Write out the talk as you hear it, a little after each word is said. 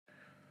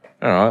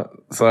All right.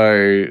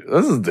 So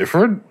this is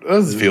different.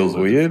 This feels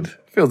weird.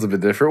 Feels a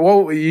bit different.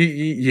 Well,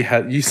 you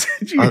said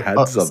you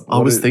had something. I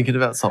was thinking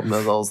about something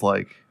as I was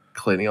like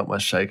cleaning up my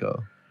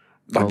shaker.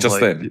 Like just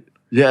then.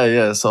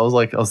 Yeah. So I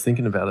was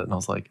thinking about it, and I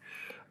was like,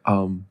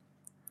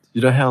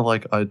 you know how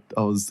like I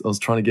was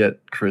trying to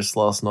get Chris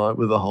last night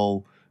with the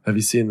whole. Have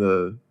you seen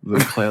the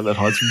clown that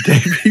hides from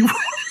gay people?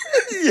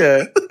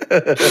 Yeah.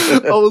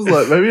 I was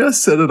like, maybe I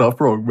set it up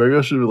wrong. Maybe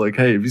I should be like,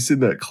 hey, have you seen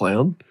that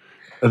clown?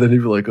 And then he'd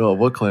be like, oh,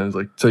 what clown? He's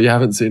like, so you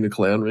haven't seen a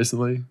clown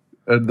recently?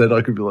 And then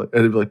I could be like,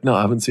 and he'd be like, no,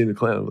 I haven't seen a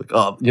clown. I'm like,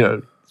 oh,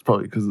 it's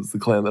probably because it's the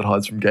clown that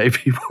hides from gay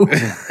people.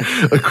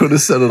 I could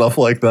have set it up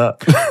like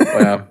that.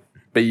 Wow.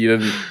 But you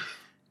didn't.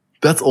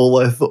 That's all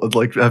I thought,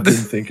 like, I've been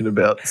thinking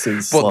about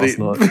since last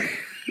night.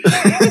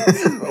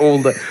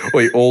 all day.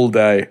 Wait, all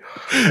day.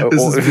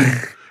 This has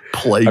been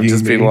plaguing I've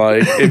just me. been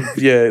like,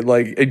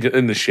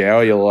 in the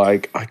shower, you're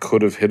like, I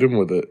could have hit him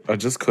with it. I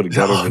just could have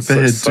got him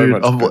with so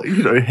much. I'm like,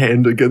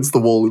 hand against the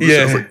wall in the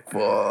shower. I was like,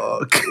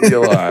 fuck.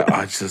 You're like,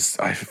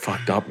 I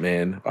fucked up,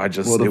 man. It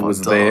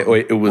was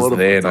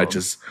there, and I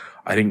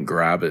didn't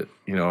grab it.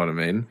 You know what I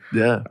mean?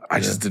 Yeah. I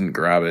just didn't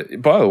grab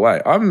it. By the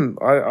way,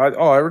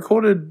 I've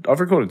recorded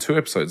 2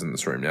 episodes in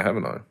this room now,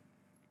 haven't I?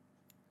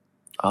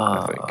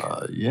 I think.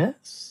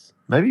 Yes.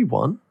 Maybe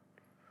 1.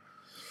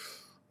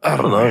 I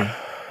don't know,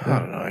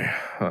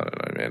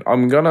 man.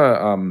 I'm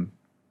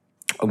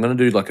gonna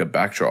do like a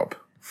backdrop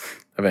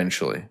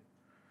eventually.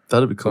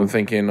 That'd be cool. So I'm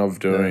thinking of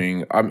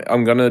doing. Yeah.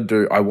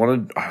 I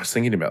was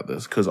thinking about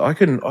this because I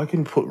can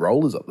put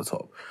rollers up the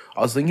top.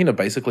 I was thinking of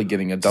basically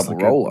getting a double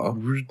roller.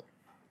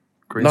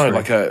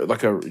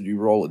 You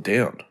roll it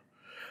down.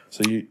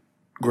 So you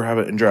grab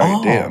it and drag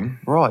it down.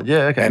 Right.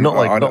 Yeah. Okay. And not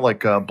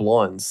like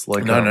blinds.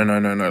 Like no.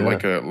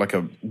 Yeah. Like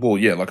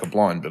a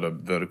blind, but a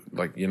vertical,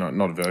 like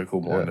not a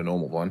vertical blind, a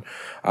normal blind.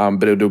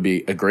 But it'll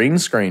be a green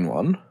screen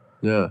one.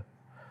 Yeah.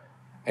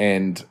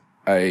 And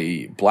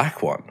a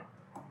black one.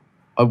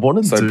 I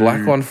wanted to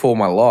black one for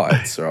my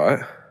lights, right?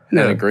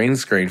 Yeah. And a green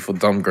screen for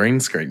dumb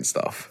green screen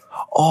stuff.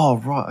 Oh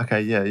right.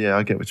 Okay. Yeah.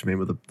 I get what you mean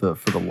with the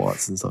for the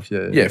lights and stuff.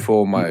 Yeah. Yeah.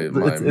 For my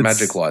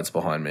magic lights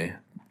behind me.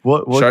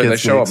 They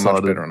show up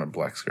much better on a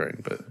black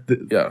screen, but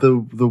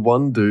the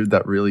one dude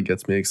that really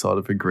gets me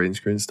excited for green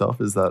screen stuff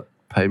is that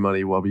Pay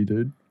Money Wubby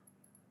dude.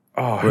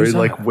 Oh, where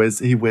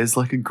he wears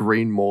like a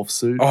green morph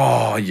suit.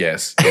 Oh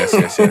yes. I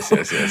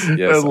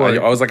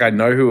was like, I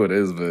know who it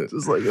is, but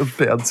just like a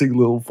bouncing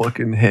little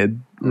fucking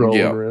head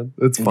rolling around.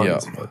 It's fun. Yeah.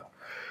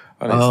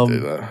 I need to do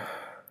that.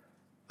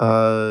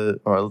 All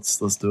right,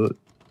 let's do it.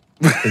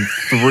 In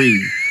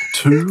 3,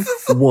 2,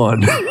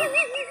 1.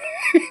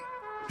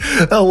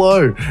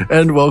 Hello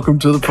and welcome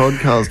to the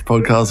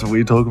podcast where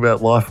we talk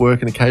about life,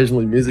 work, and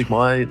occasionally music.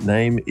 My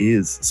name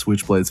is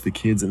Switchblades for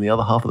Kids, and the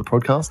other half of the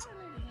podcast.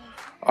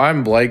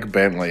 I'm Blake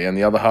Bentley, and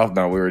the other half.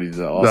 No, we already did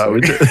that last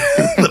week.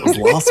 That was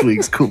last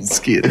week's cool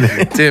skit.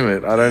 Damn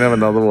it! I don't have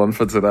another one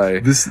for today.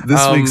 This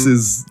week's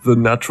is the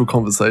natural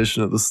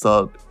conversation at the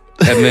start.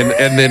 And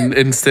then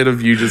instead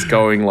of you just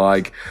going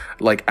like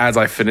as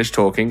I finished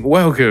talking,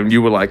 welcome, you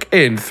were like,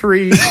 in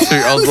 3, 2.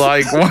 I was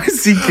like, why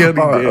is he counting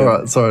down? All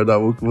right, sorry,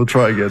 no, we'll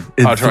try again.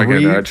 I'll try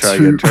again. All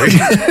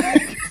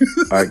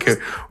right, okay.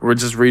 We'll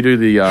just redo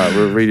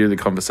the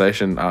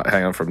conversation.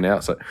 Hang on from now.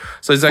 So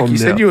Zach, you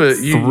said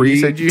you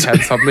said you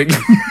had something.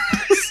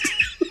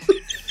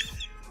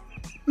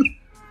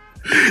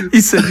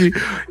 You said you.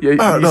 Yeah,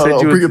 I'll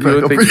bring it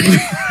back.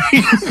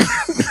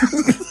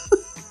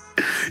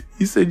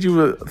 You said you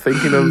were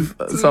thinking of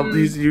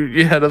something.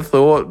 You had a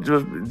thought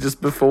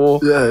just before.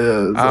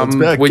 Yeah. It's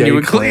about when gay you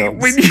were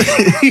clowns.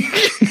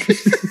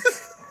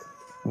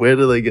 Where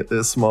do they get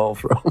their smile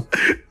from?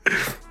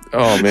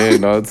 Oh man,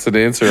 no, it's an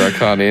answer I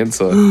can't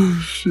answer.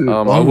 Shit.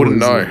 I wouldn't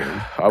know.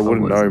 I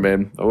wouldn't know,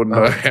 man. I wouldn't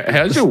know.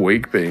 How's your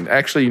week been?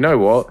 Actually, you know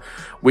what?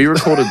 We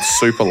recorded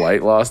super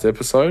late last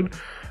episode.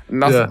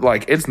 Nothing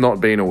like it's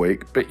not been a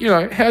week, but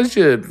how's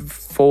your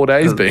 4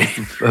 days been?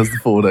 How's the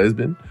 4 days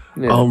been?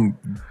 Yeah.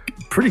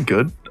 Pretty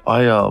good.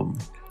 I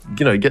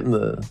getting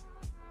the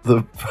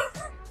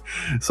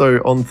so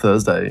on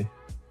Thursday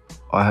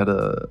I had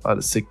a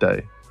sick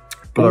day,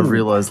 but I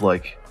realized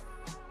like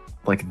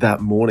that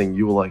morning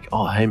you were like,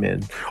 oh hey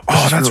man,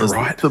 that's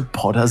right, the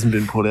pod hasn't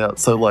been put out.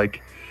 So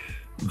like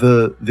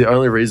the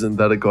only reason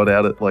that it got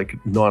out at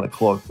like 9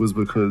 o'clock was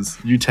because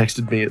you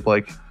texted me at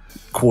like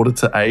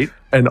 7:45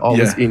 and I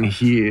was in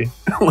here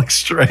like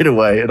straight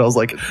away, and I was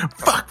like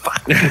fuck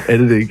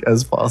editing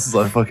as fast as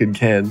I fucking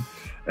can.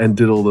 And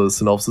did all the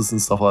synopsis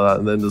and stuff like that,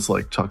 and then just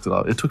like chucked it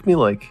up. It took me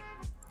like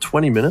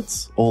 20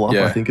 minutes all up,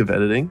 I think, of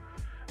editing.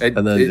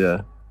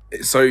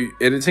 So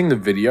editing the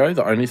video,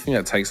 the only thing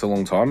that takes a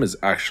long time is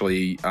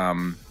actually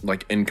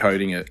like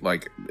encoding it,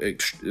 like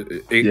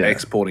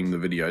exporting the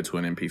video to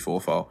an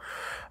MP4 file.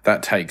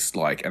 That takes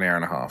like an hour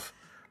and a half,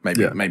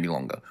 maybe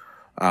longer.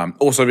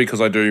 Also because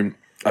I do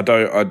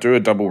a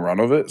double run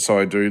of it, so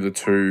I do the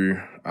 2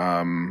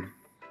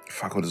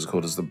 what is it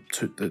called? Is the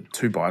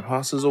two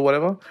bypasses or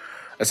whatever.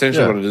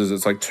 Essentially what it is,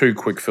 it's like 2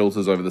 quick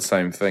filters over the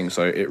same thing.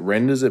 So it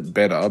renders it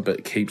better,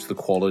 but keeps the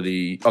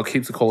quality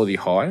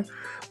high.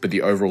 but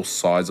the overall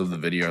size of the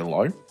video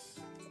low.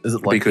 Is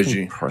it like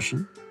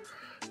compression?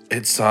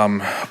 It's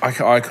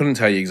I couldn't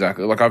tell you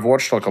exactly. Like I've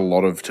watched like a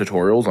lot of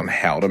tutorials on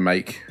how to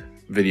make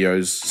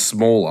videos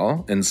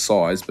smaller in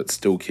size but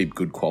still keep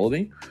good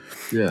quality.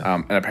 Yeah.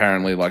 And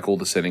apparently like all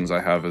the settings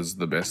I have is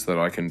the best that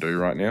I can do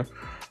right now.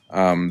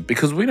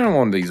 Because we don't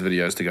want these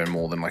videos to go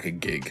more than like a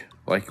gig.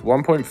 Like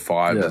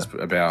 1.5 is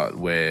about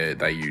where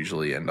they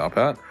usually end up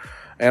at.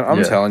 And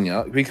I'm telling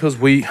you, because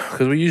we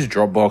use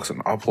Dropbox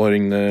and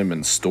uploading them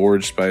and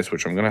storage space,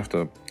 which I'm going to have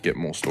to get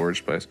more storage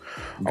space.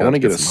 I want to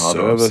get a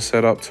server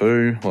set up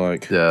too.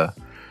 Like,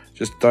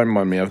 just don't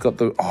mind me. I've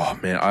got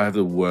I have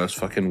the worst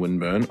fucking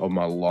windburn of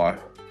my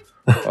life.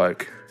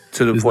 Like,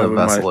 to the point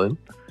where Vaseline?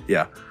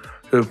 To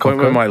the point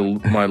where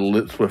my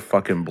lips were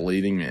fucking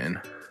bleeding,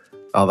 man.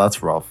 Oh,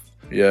 that's rough.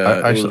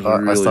 Yeah, I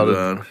started.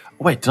 Bad.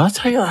 Wait, did I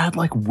tell you I had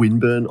like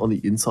windburn on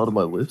the inside of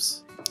my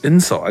lips?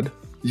 Inside?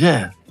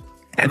 Yeah.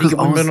 How do you get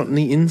windburn on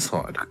the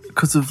inside?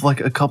 Because of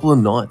like a couple of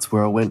nights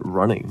where I went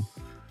running,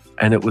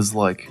 and it was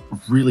like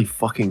really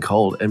fucking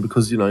cold, and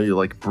because you're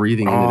like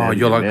breathing in and out of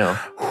your mouth.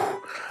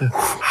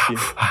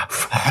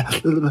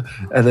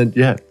 And then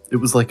it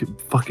was like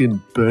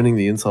fucking burning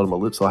the inside of my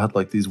lips. So I had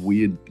like these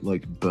weird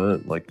like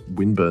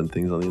windburn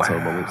things on the inside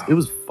of my lips. It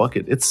was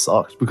it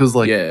sucked because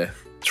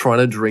trying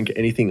to drink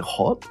anything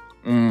hot,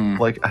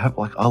 like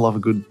I love a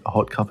good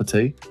hot cup of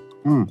tea.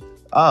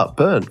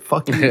 Burn.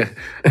 Fuck you.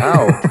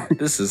 Ow,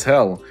 this is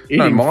hell.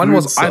 No, mine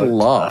was, I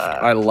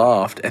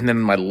laughed, and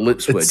then my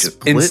lips were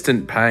just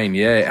instant pain,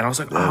 and I was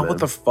like, what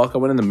the fuck? I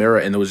went in the mirror,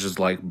 and there was just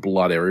like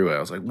blood everywhere. I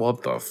was like,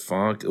 what the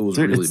fuck? It was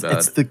really bad.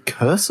 It's the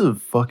curse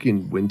of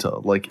fucking winter.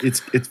 Like, it's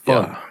fun.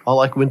 Yeah. I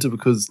like winter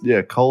because,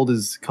 cold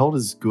is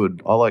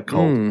good. I like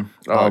cold.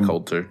 I like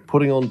cold too.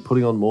 Putting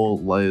on more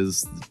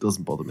layers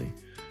doesn't bother me.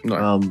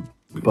 No.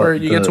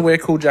 But you get to wear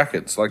cool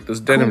jackets, like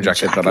this denim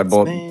jacket that I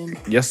bought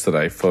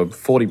yesterday for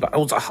 $40. It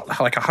was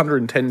like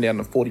 110 down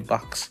to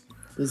 $40.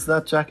 There's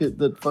that jacket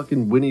that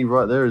fucking Winnie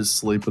right there is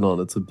sleeping on.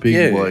 It's a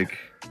big I can't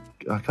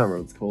remember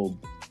what it's called.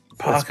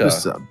 Parka.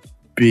 It's just a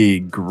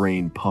big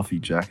green puffy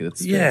jacket.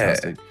 It's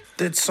fantastic.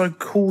 It's so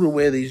cool to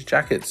wear these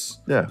jackets.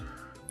 Yeah.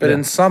 But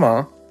in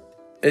summer,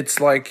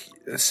 it's like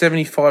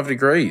 75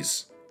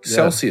 degrees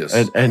Celsius.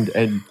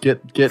 And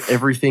get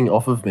everything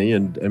off of me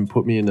and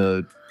put me in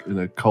a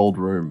cold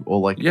room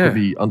or put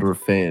me under a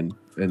fan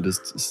and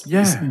just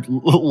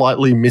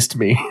lightly mist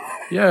me.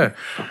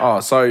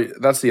 So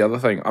that's the other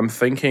thing. I'm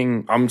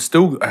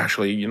still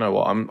actually, you know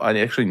what? I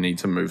actually need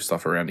to move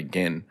stuff around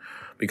again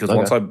because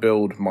once I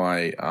build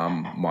my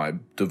my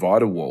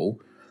divider wall,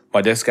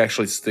 my desk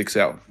actually sticks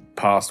out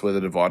past where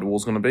the divider wall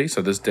is going to be.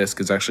 So this desk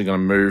is actually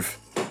going to move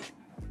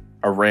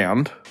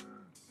around,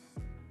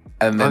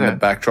 and then the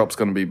backdrop's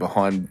going to be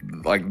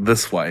behind like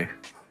this way.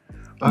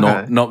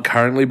 Not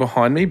currently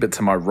behind me, but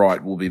to my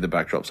right will be the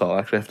backdrop. So I'll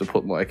actually have to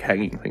put like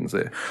hanging things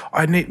there.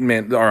 All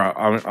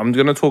right, I'm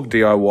going to talk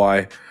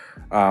DIY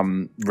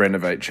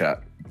renovate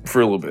chat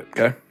for a little bit,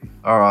 okay?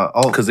 All right.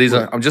 Because these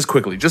are, just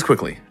quickly. These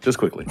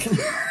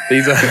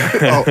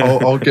are.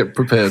 I'll get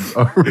prepared.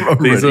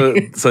 These are.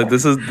 So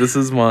this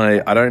is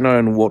my. I don't know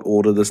in what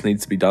order this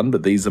needs to be done,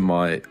 but these are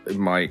my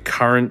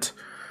current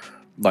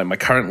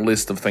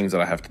list of things that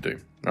I have to do.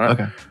 All right.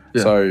 Okay.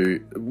 Yeah. So,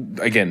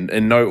 again,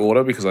 in no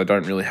order because I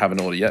don't really have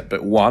an order yet,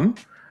 but one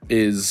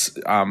is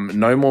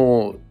no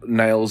more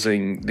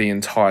nailsing the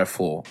entire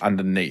floor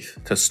underneath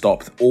to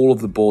stop all of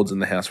the boards in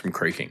the house from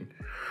creaking.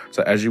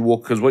 So as you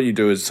walk, because what you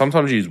do is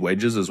sometimes you use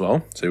wedges as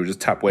well. So you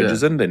just tap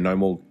wedges in, then no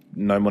more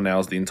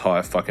nails the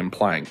entire fucking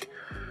plank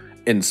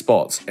in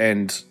spots,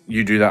 and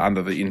you do that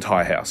under the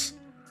entire house.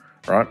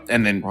 Right,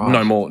 and then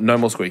no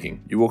more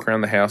squeaking. You walk around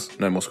the house,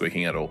 no more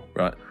squeaking at all.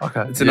 Right.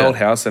 Okay. It's an old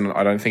house, and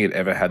I don't think it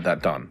ever had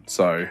that done.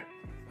 So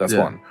that's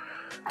one.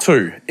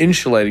 Two,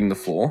 insulating the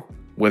floor.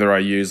 Whether I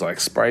use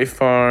like spray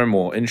foam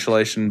or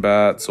insulation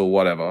bats or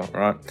whatever.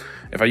 Right.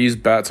 If I use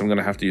bats, I'm going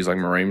to have to use like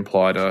marine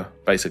ply to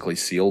basically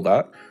seal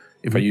that.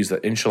 If I use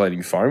the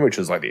insulating foam, which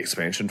is like the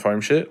expansion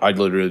foam shit, I'd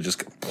literally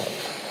just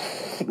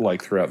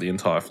like throughout the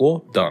entire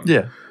floor. Done.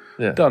 Yeah.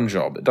 Done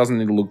job. It doesn't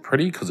need to look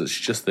pretty because it's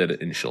just there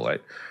to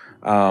insulate.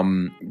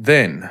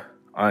 Then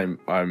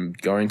I'm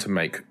going to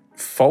make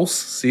false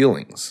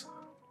ceilings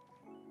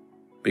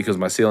because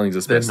my ceiling's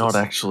asbestos. They're not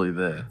actually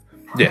there.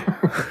 Yeah.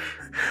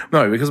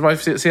 No, because my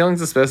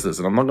ceiling's asbestos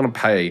and I'm not going to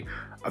pay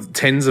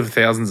tens of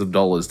thousands of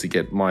dollars to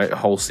get my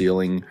whole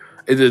ceiling.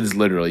 It is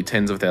literally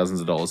tens of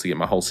thousands of dollars to get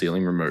my whole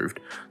ceiling removed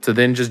to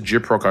then just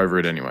gyprock over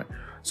it anyway.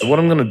 So what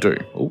I'm going to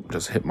do,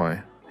 just hit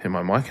my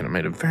mic and it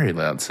made a very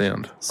loud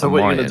sound. So what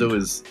you're going to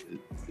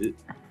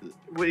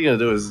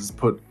do is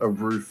put a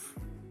roof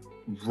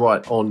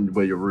right on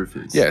where your roof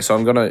is. Yeah, so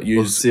I'm going to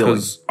use,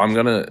 because I'm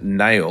going to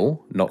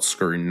nail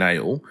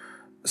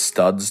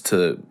studs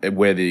to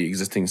where the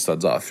existing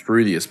studs are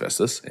through the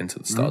asbestos into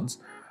the studs.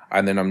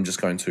 And then I'm just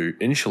going to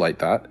insulate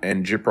that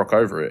and gyprock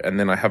over it. And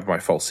then I have my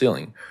false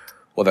ceiling.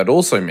 What that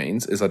also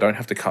means is I don't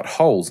have to cut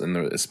holes in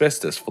the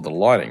asbestos for the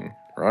lighting,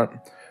 right?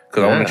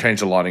 Because I want to change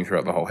the lighting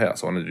throughout the whole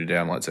house. I want to do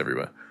downlights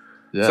everywhere.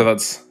 Yeah. So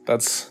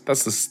that's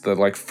the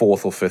like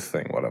fourth or fifth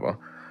thing, whatever.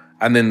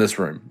 And then this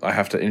room. I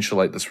have to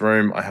insulate this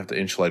room. I have to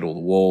insulate all the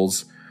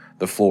walls.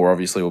 The floor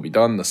obviously will be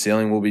done. The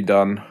ceiling will be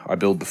done. I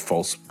build the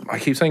false... I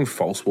keep saying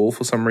false wall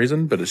for some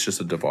reason, but it's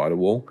just a divider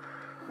wall.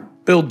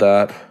 Build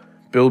that.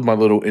 Build my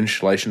little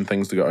insulation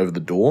things to go over the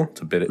door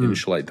to better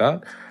insulate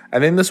that.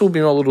 And then this will be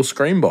my little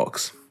screen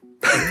box.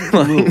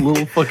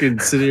 little fucking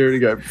sit here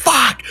and go,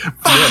 fuck.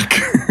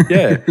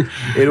 Yeah.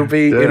 It'll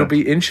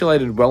be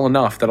insulated well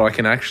enough that I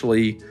can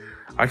actually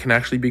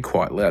be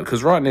quite loud.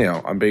 Because right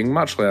now, I'm being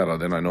much louder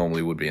than I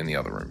normally would be in the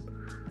other room.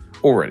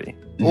 Already.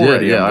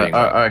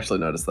 I actually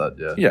noticed that,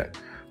 yeah. Yeah,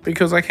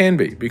 because I can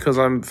be. Because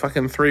I'm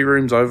fucking 3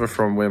 rooms over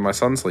from where my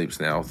son sleeps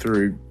now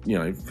through,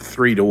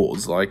 3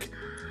 doors. Like,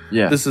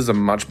 this is a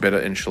much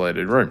better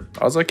insulated room.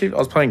 I was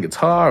playing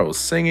guitar, I was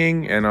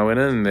singing, and I went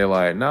in and they're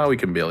like, no, we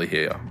can barely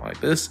hear you. I'm like,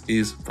 this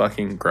is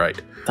fucking great.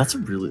 That's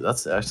downside. Really I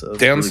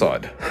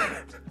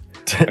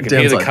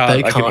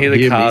can hear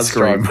the cars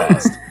drive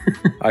past.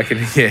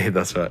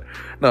 That's right.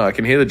 No, I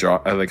can hear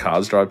the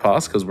cars drive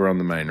past because we're on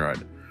the main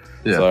road.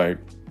 Yeah. So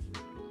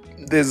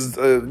there's,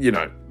 look,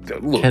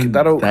 can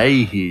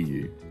they hear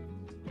you?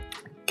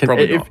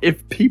 Probably not.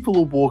 If people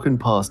are walking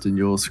past and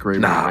you're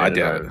screaming, I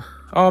doubt it.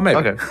 Oh, maybe.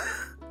 Okay.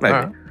 Maybe.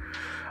 Right.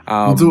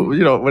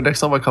 When next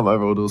time I come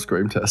over, we'll do a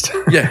scream test.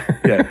 Yeah.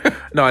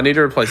 No, I need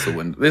to replace the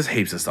window. There's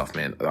heaps of stuff,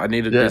 man.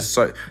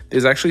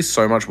 There's actually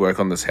so much work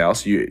on this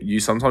house. You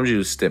sometimes you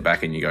just step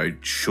back and you go,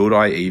 should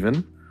I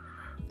even?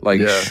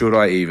 Should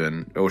I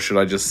even? Or should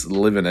I just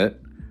live in it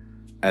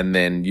and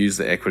then use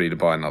the equity to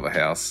buy another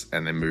house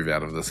and then move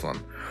out of this one?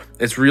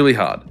 It's really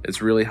hard.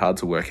 It's really hard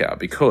to work out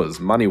because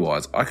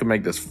money-wise, I could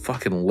make this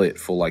fucking lit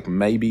for like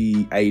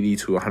maybe 80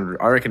 to 100.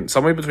 I reckon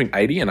somewhere between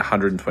 80 and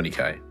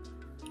 120K.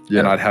 Yeah.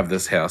 And I'd have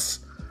this house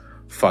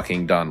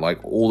fucking done.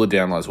 Like, all the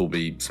downlights will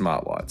be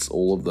smart lights.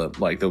 All of the,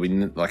 there'll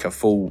be like a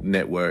full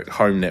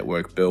home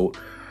network built.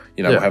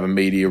 We'll have a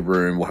media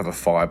room. We'll have a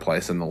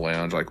fireplace in the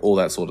lounge. Like, all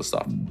that sort of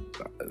stuff.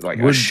 Like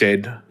a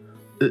shed.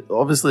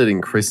 Obviously, it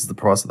increases the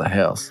price of the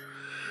house.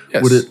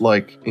 Yes. Would it,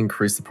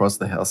 increase the price of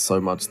the house so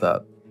much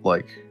that,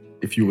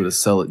 if you were to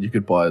sell it, you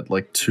could buy,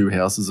 2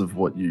 houses of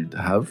what you'd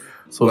have?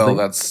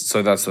 That's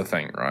the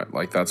thing, right?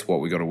 Like, that's what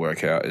we got to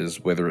work out is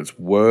whether it's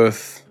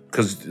worth...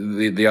 Because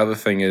the other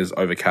thing is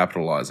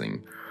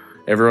overcapitalizing.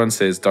 Everyone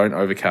says don't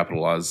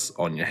overcapitalize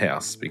on your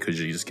house because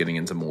you're just getting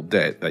into more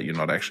debt that you're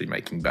not actually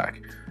making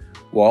back.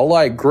 While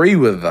I agree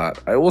with that,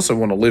 I also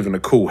want to live in a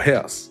cool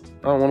house.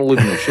 I don't want to live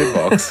in a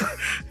shitbox.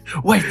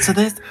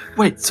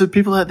 So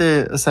people out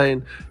there are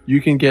saying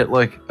you can get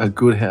a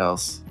good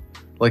house,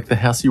 like the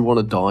house you want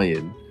to die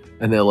in,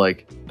 and they're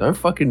like, don't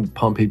fucking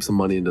pump heaps of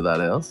money into that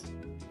house.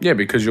 Yeah,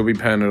 because you'll be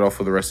paying it off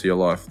for the rest of your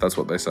life. That's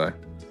what they say.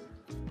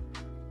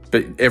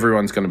 But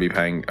everyone's going to be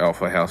paying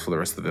off a house for the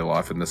rest of their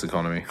life in this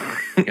economy.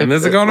 In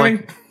this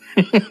economy?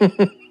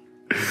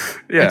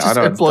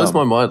 It blows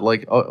my mind.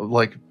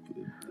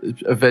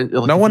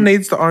 No one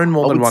needs to own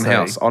more than one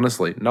house,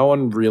 honestly. No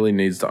one really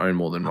needs to own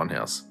more than one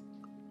house.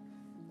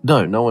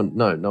 No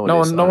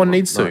one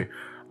needs to.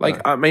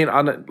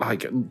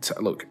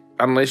 Look,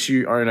 unless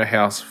you own a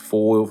house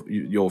for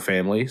your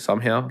family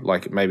somehow,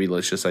 maybe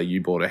let's just say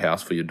you bought a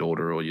house for your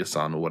daughter or your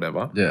son or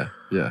whatever. Yeah.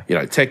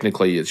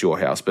 Technically it's your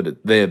house,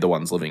 but they're the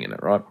ones living in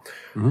it, right?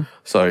 Mm-hmm.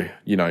 So,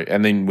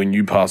 and then when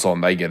you pass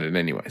on, they get it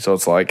anyway. So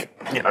it's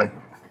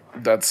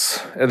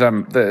that's,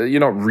 you're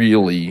not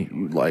really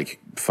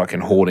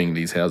fucking hoarding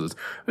these houses.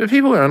 But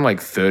people who own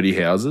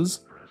 30 houses,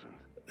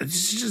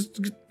 it's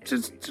just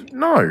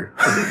no.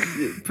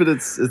 But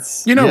it's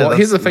what?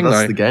 Here's the thing, though.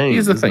 That's the game.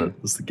 Here's the thing.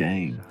 That's the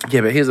game. Yeah,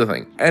 but here's the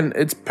thing, and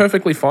it's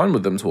perfectly fine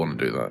with them to want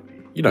to do that.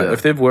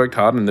 If they've worked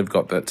hard and they've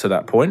got that to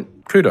that point,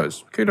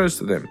 kudos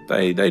to them.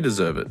 They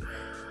deserve it.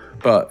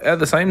 But at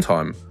the same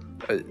time,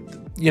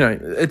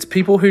 it's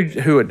people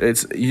who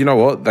it's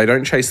they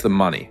don't chase the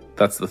money.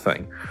 That's the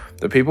thing.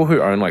 The people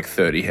who own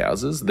 30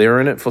 houses, they're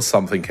in it for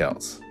something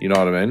else. You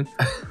know what I mean?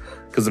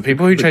 Because the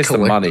people who chase the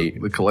money,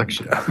 the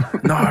collection.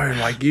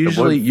 No,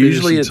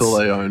 usually it's until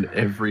they own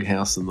every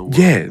house in the world.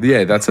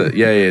 Yeah, that's it.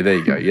 Yeah, there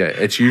you go. Yeah,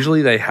 it's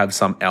usually they have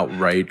some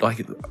outrage. I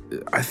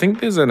think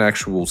there's an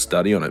actual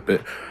study on it,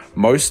 but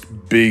most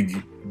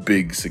big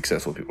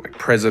successful people, like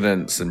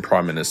presidents and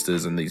prime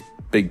ministers and these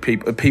big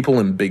people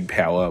in big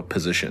power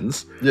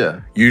positions,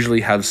 usually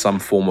have some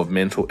form of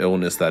mental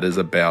illness that is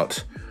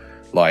about.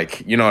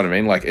 You know what I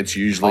mean? It's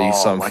usually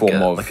some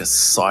form of... a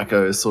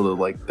psycho sort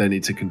of they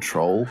need to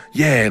control?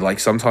 Yeah,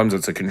 sometimes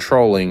it's a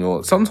controlling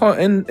or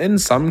sometimes... In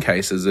some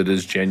cases, it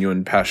is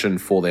genuine passion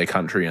for their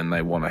country and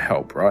they want to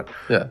help, right?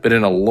 Yeah. But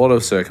in a lot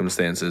of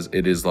circumstances,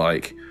 it is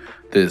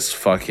this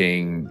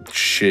fucking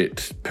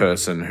shit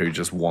person who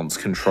just wants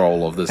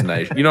control of this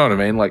nation. You know what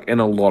I mean? In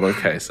a lot of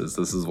cases,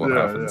 this is what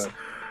happens. Yeah.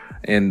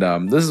 And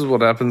this is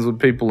what happens with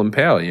people in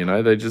power,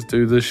 they just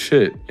do this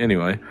shit.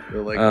 Anyway.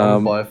 They're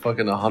I'm buy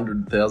fucking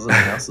 100,000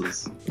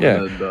 houses.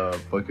 Yeah. And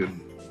fucking...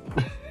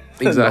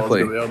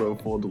 Exactly. No one's going to be able to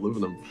afford to live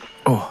in them.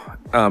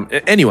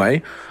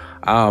 Anyway,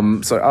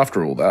 so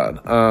after all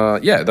that,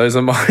 those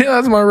are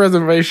that's my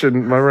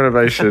renovation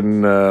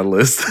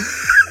list.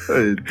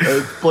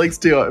 Blake's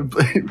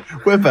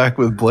DIY. We're back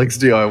with Blake's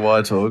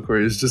DIY talk, where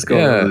he's just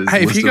got.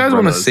 Hey, if you guys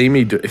want to see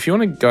me,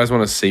 guys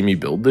want to see me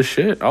build this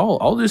shit,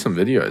 I'll do some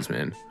videos,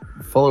 man.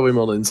 Follow him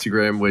on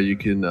Instagram, where you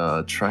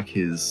can track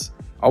his.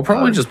 I'll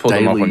probably just put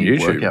them up on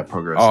YouTube. Workout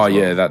progress. Oh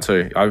yeah, that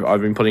too. I've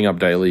been putting up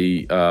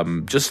daily,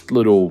 just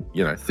little,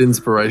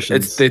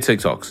 inspirations. They're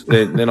TikToks.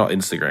 They're not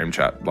Instagram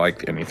chat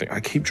like anything. I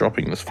keep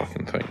dropping this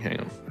fucking thing. Hang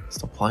on.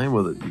 Stop playing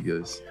with it, you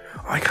guys.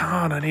 I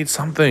can't. I need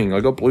something.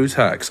 I got blue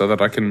tack so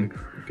that I can.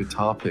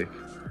 Guitar pick.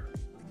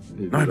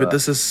 No, but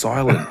this is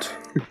silent.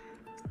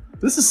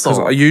 This is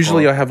silent.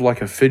 I have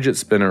like a fidget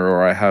spinner,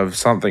 or I have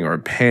something, or a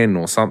pen,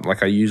 or something.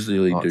 Like I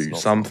usually do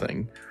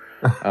something.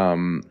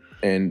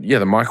 And yeah,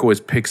 the mic always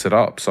picks it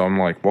up. So I'm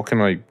like, what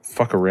can I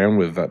fuck around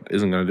with that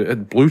isn't going to do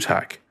it? Blue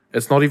tack.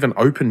 It's not even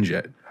opened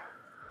yet.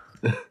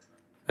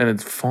 And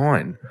it's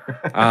fine.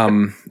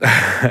 But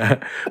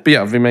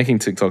yeah, I've been making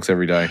TikToks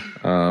every day.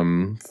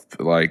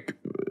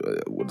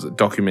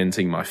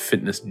 Documenting my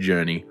fitness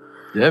journey.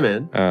 Yeah,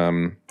 man.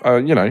 And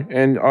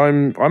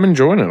I'm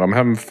enjoying it. I'm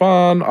having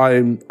fun.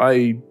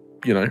 I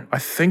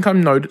think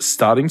I'm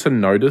starting to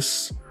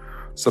notice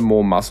some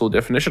more muscle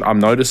definition. I'm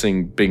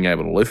noticing being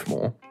able to lift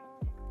more.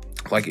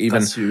 Like even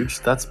that's huge.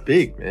 That's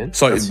big, man.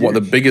 So the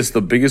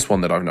biggest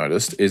one that I've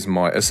noticed is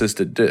my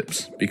assisted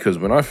dips, because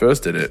when I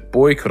first did it,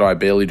 boy, could I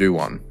barely do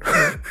one.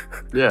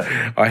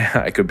 Yeah,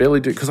 I could barely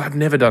do, because I've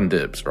never done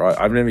dips, right?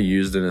 I've never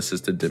used an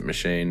assisted dip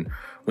machine.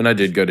 When I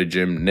did go to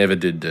gym, never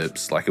did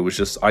dips. Like it was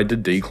just I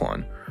did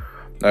decline.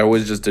 I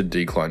always just did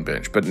decline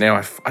bench. But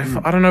now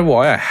I don't know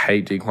why I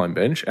hate decline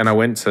bench. And I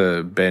went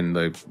to Ben,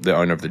 the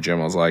owner of the gym.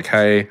 I was like,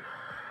 hey,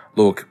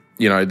 look,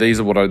 this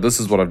is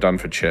what I've done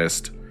for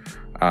chest.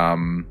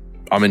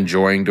 I'm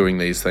enjoying doing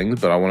these things,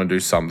 but I want to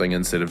do something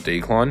instead of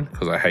decline,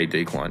 because I hate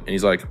decline. And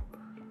he's like,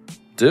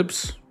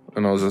 dips?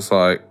 And I was just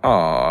like,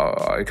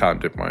 I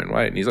can't dip my own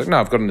weight. And he's like, no,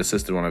 I've got an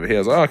assisted one over here. I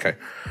was like, okay,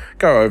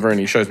 go over. And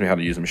he shows me how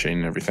to use the machine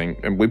and everything.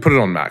 And we put it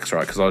on max,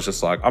 right? Because I was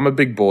just like, I'm a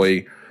big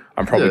boy.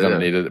 I'm probably going to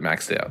need it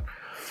maxed out.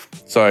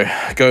 So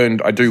I go and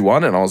I do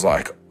one, and I was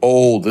like,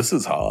 oh, this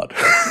is hard.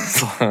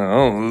 This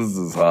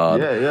is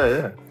hard.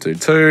 Yeah. Do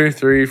 2,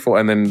 3, 4.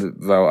 And then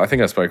I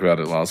think I spoke about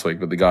it last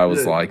week, but the guy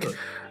was like,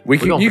 you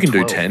can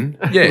do 10.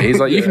 Yeah, he's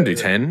like, you can do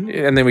 10.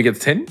 And then we get to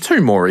 10,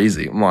 2 more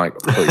easy. I'm like,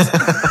 please.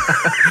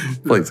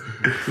 Please.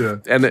 Yeah.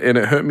 And it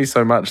hurt me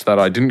so much that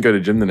I didn't go to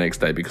gym the next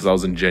day because I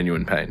was in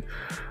genuine pain.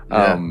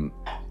 Yeah.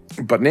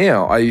 But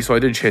now, I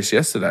did chest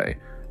yesterday,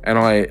 and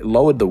I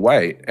lowered the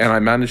weight, and I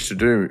managed to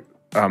do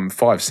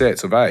 5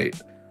 sets of 8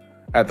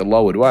 at the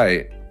lowered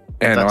weight,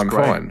 and I'm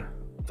great. Fine.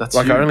 That's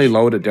like huge. I only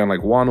lowered it down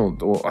like 1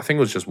 or I think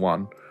it was just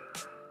 1.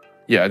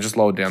 Yeah, I just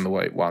lowered down the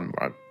weight 1,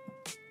 right?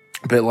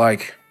 But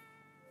like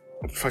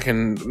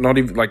fucking not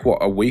even like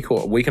a week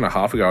and a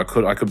half ago,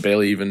 I could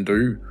barely even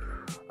do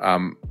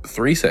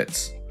 3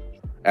 sets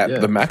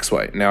at the max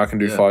weight. Now I can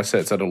do 5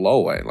 sets at a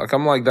lower weight. Like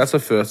I'm like, that's the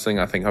first thing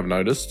I think I've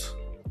noticed,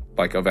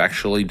 like of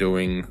actually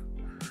doing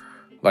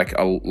like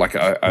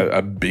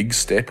a big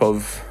step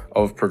of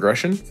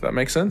progression. If that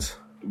makes sense.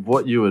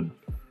 What you were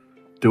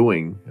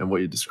doing and what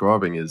you're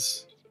describing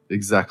is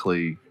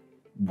exactly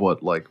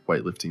what like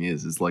weightlifting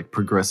is like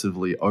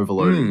progressively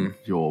overloading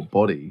your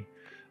body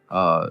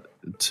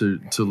to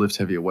lift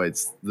heavier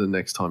weights the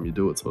next time you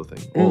do it, sort of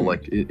thing, or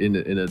like in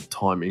a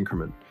time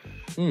increment.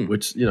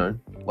 Which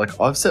like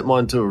I've set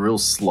mine to a real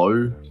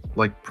slow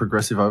like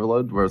progressive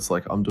overload, where it's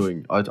like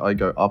I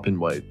go up in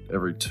weight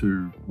every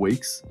 2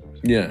 weeks.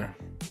 Yeah,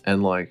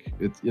 and like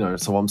it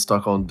so I'm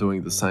stuck on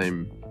doing the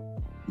same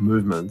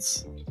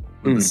movements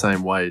with the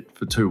same weight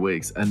for 2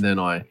 weeks, and then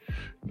I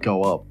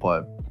go up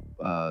by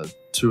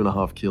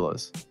 2.5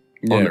 kilos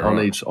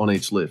on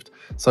each lift.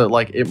 So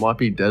like it might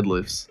be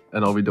deadlifts,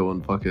 and I'll be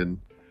doing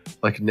fucking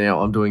like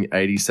now I'm doing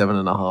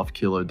 87.5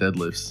 kilo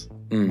deadlifts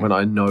when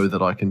I know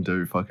that I can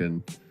do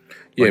fucking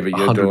but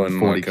you're doing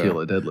 40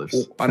 kilo deadlifts.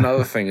 Well,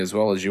 another thing as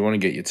well is you want to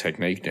get your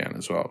technique down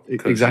as well.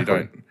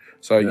 Exactly.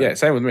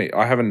 Same with me.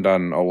 I haven't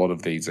done a lot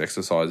of these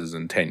exercises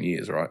in 10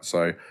 years, right?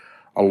 So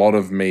a lot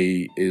of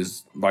me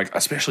is like,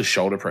 especially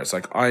shoulder press.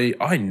 Like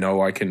I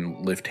know I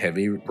can lift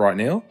heavy right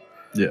now.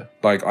 Yeah.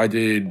 Like I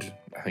did,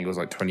 I think it was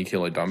like 20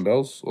 kilo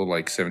dumbbells or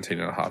like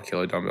 17.5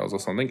 kilo dumbbells or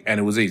something. And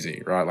it was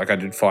easy, right? Like I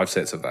did 5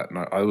 sets of that. And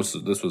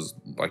this was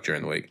like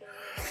during the week.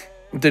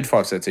 Did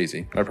 5 sets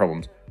easy, no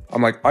problems.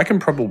 I'm like, I can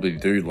probably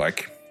do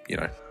like,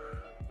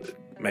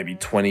 maybe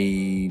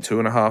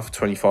 22.5,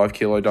 25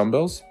 kilo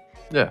dumbbells.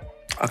 Yeah.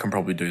 I can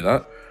probably do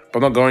that. But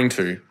I'm not going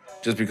to,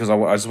 just because I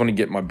just want to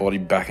get my body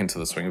back into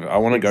the swing of it. I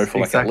want to go for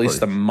like at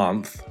least a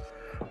month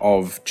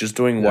of just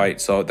doing weight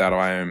so that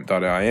I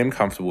am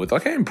comfortable with.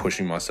 Like I am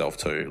pushing myself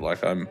too.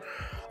 Like I'm,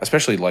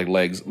 especially like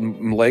legs.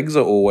 Legs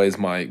are always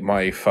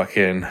my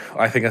fucking,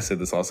 I think I said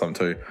this last time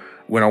too.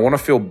 When I want to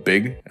feel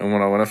big and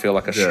when I want to feel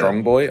like a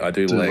strong boy, I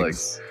do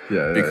legs.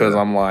 Yeah. Because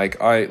I'm like,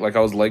 I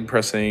was leg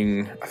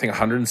pressing, I think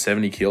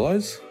 170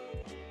 kilos.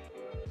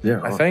 Yeah,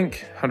 right. I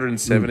think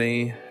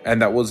 170,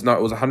 and it was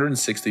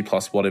 160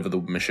 plus whatever the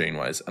machine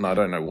weighs, and I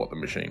don't know what the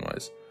machine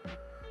weighs.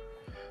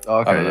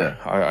 Okay, I don't know.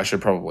 I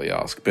should probably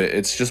ask, but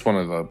it's just one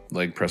of the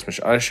leg press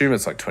machines. I assume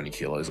it's like 20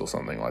 kilos or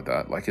something like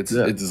that. Like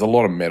there's a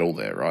lot of metal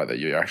there, right? That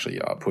you actually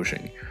are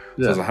pushing.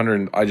 So it's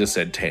 100. I just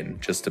said 10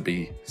 just to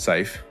be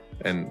safe,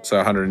 and so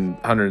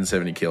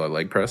 170 kilo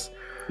leg press.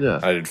 Yeah.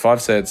 I did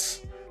 5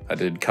 sets. I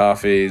did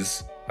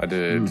calfies. I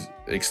did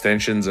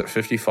extensions at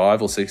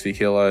 55 or 60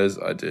 kilos.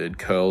 I did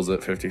curls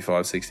at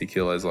 55, 60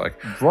 kilos.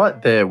 Like right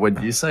there,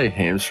 when you say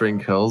hamstring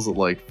curls at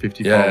like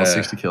 55 or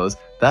 60 kilos,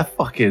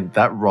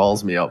 that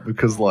rolls me up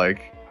because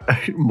like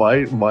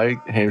my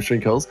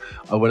hamstring curls,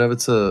 I went over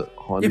to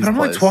Heidi's but I'm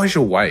place. like twice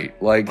your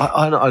weight. Like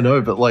I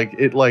know, but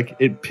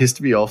it pissed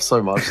me off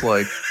so much.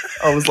 Like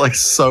I was like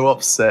so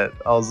upset.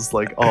 I was just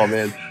like, oh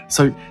man.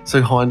 So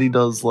Heidi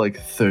does like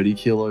 30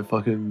 kilo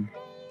fucking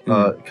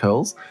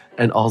curls,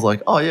 and I was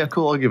like, oh yeah,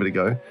 cool, I'll give it a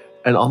go.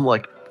 And I'm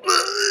like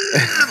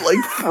like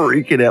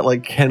freaking out,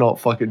 like cannot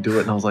fucking do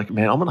it. And I was like,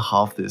 man, I'm gonna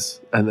half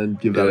this and then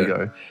give that a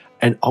go.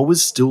 And I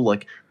was still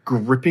like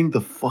gripping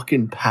the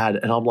fucking pad,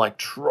 and I'm like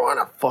trying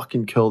to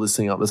fucking curl this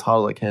thing up as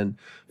hard as I can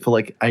for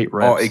like 8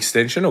 reps. Oh,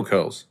 extension or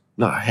curls?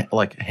 No,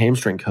 like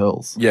hamstring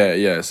curls.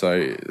 Yeah. So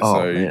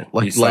man.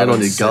 Like laying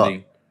on your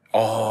gut.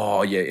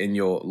 Oh yeah, and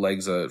your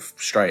legs are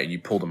straight, and you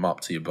pull them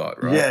up to your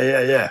butt, right?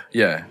 Yeah.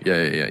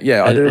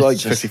 Yeah, I do like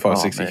 55,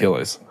 60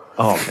 kilos.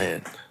 Oh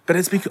man. But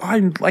it's because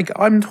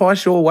I'm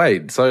twice your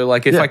weight. So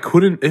like if I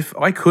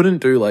couldn't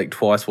do like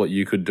twice what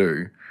you could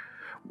do,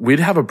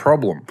 we'd have a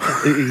problem.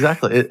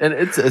 Exactly. And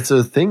it's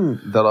a thing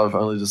that I've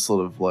only just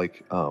sort of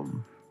like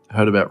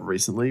heard about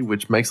recently,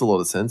 which makes a lot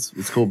of sense.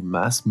 It's called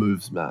mass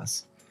moves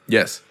mass.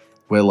 Yes.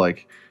 Where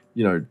like,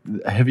 you know,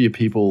 heavier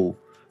people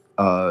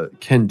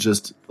can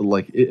just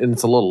like, and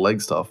it's a lot of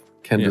leg stuff,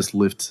 can just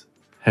lift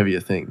heavier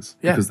things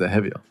because they're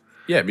heavier.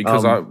 Yeah,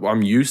 because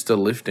I'm used to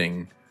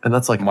lifting, and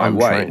that's like my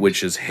weight,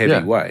 which is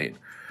heavy weight.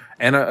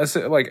 And I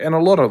said, like, and a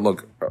lot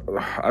of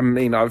I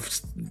mean,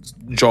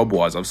 job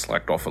wise, I've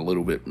slacked off a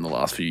little bit in the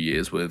last few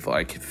years with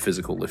like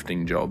physical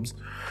lifting jobs,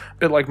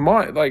 but like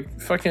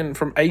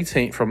from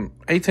 18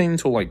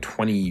 to like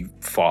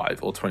 25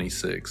 or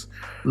 26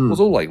 was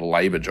all like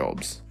labor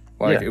jobs.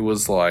 Like it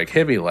was like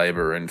heavy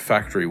labor and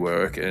factory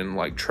work and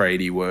like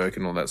tradie work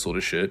and all that sort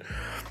of shit.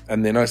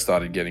 And then I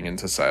started getting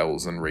into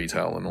sales and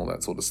retail and all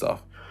that sort of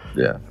stuff.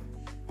 Yeah.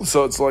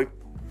 So it's like,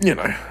 you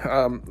know,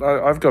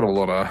 I've got a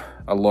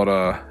lot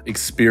of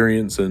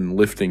experience in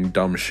lifting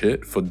dumb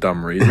shit for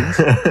dumb reasons.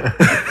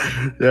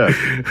 Yeah.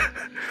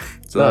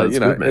 So you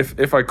know, good,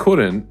 if I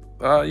couldn't,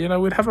 you know,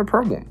 we'd have a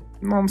problem.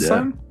 You know what I'm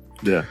saying?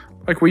 Yeah.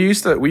 Like we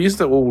used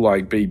to all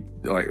like be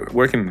like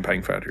working in the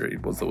paint factory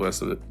was the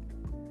worst of it,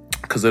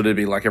 because it'd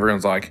be like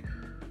everyone's like,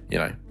 you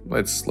know,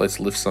 let's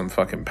lift some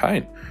fucking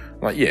paint.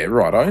 I'm like, yeah,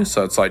 righto.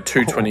 So it's like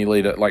 4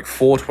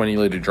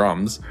 20-liter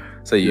drums.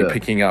 So you're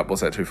picking up,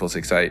 what's that, 2, 4,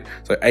 6, 8?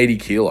 So 80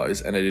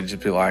 kilos, and it'd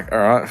just be like, all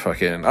right,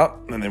 fucking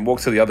up, and then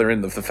walk to the other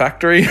end of the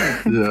factory,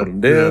 put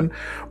them down,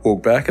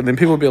 walk back, and then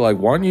people would be like,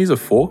 why don't you use a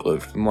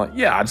forklift? I'm like,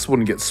 yeah, I just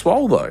wouldn't get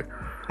swole though.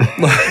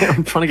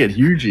 I'm trying to get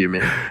huge here,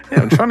 man.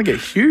 Yeah, I'm trying to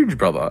get huge,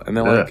 brother. And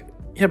they're like,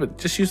 yeah, but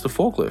just use the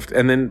forklift.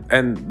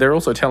 And they're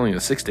also telling a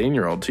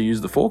 16-year-old to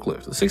use the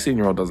forklift. The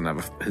 16-year-old doesn't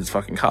have his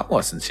fucking car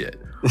license yet.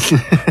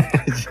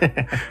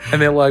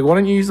 And they're like, why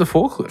don't you use the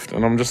forklift?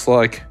 And I'm just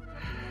like,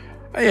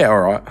 oh, yeah,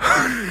 all right.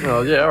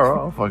 Oh, yeah, all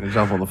right. I'll fucking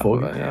jump on the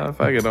forklift. Yeah,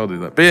 fucking I'll do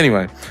that. But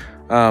anyway,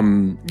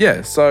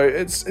 yeah, so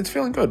it's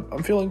feeling good.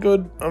 I'm feeling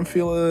good. I'm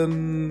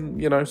feeling,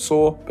 you know,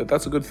 sore, but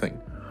that's a good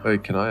thing.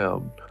 Wait, can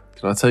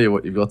I tell you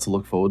what you've got to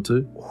look forward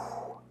to?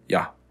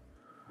 Yeah.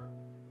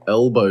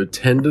 Elbow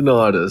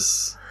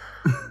tendonitis.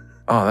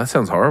 Oh, that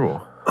sounds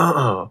horrible.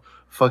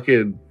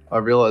 Fucking, I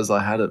realized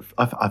I had it.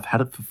 I've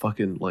had it for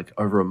fucking like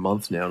over a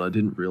month now, and I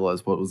didn't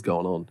realize what was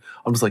going on.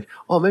 I'm just like,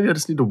 oh, maybe I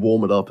just need to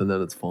warm it up, and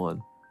then it's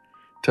fine.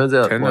 Turns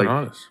out,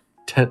 tendonitis.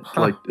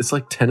 Like it's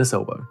like tennis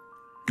elbow.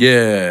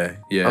 Yeah.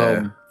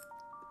 And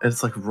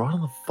it's like right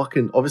on the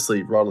fucking,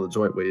 obviously right on the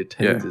joint where your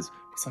tendons is.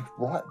 It's like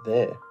right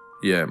there.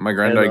 Yeah, my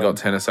granddad got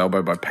tennis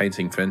elbow by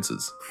painting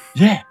fences.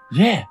 Yeah.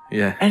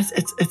 And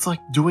it's like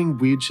doing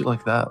weird shit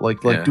like that, like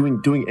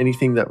doing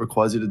anything that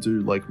requires you to do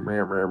like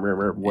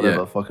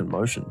whatever fucking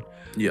motion.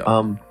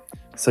 Yeah.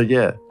 So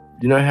yeah,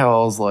 you know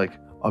how I was like,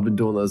 I've been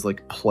doing those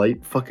like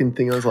plate fucking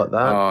thingers like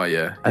that. Oh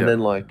yeah. And then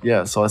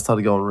so I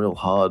started going real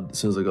hard as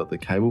soon as I got the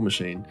cable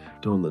machine,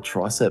 doing the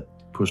tricep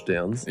push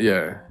downs.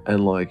 Yeah.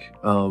 And like,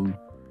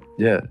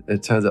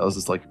 it turns out I was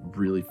just like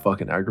really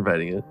fucking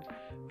aggravating it.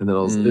 And then I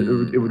was,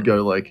 it would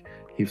go like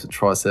heaps of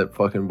tricep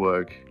fucking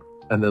work,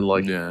 and then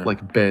like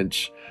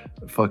bench,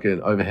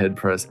 fucking overhead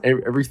press,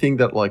 everything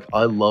that like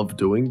I love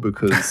doing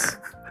because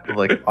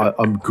like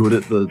I'm good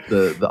at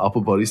the upper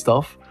body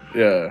stuff.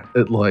 Yeah.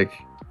 It like,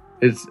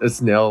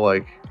 it's now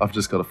like I've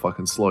just got to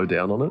fucking slow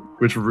down on it,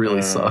 which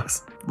really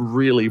sucks.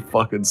 Really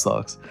fucking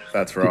sucks.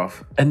 That's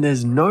rough. And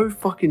there's no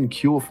fucking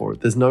cure for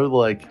it. There's no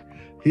like,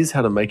 here's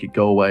how to make it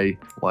go away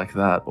like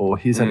that, or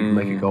here's how to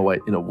make it go away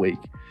in a week.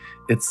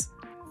 It's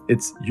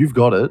you've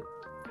got it,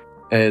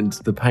 and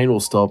the pain will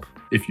stop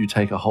if you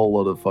take a whole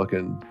lot of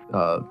fucking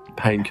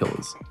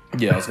painkillers.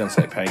 Yeah, I was going to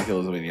say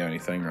painkillers will be the only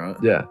thing, right?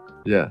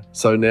 Yeah.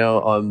 So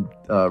now I'm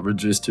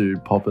reduced to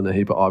popping a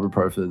heap of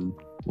ibuprofen,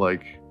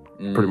 like,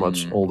 pretty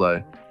much all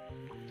day.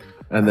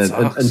 And then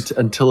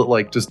until it,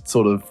 like, just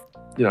sort of,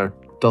 you know,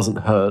 doesn't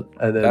hurt.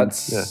 And then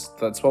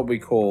that's what we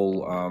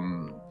call,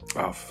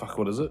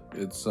 what is it?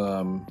 It's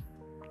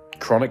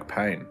chronic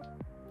pain.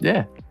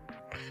 Yeah.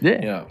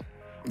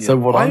 So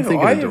what I'm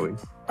thinking of doing,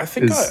 I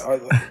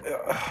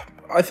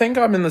think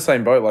I'm in the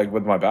same boat, like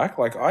with my back.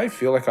 Like I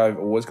feel like I've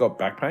always got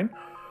back pain,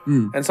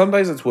 and some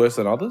days it's worse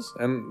than others,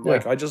 and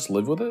like I just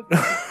live with it.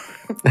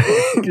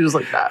 You're just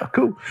like,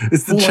 cool.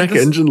 It's the check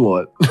engine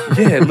light.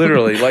 Yeah,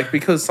 literally. Like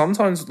because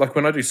sometimes, like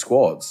when I do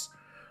squats,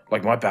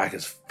 like my back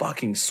is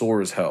fucking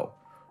sore as hell.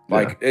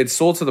 Like it's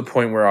sore to the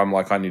point where I'm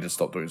like, I need to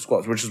stop doing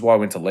squats, which is why I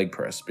went to leg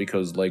press,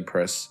 because leg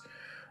press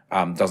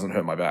doesn't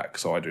hurt my back,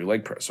 so I do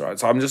leg press, right?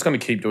 So I'm just going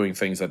to keep doing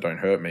things that don't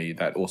hurt me,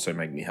 that also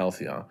make me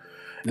healthier.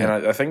 Yeah.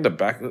 And I think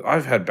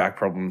I've had back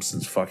problems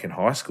since fucking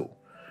high school.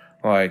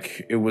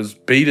 Like, it was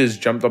beaters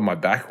jumped on my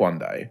back one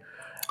day,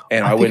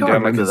 and I went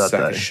down like a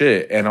sack of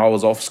shit, and I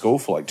was off school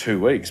for like 2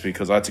 weeks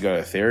because I had to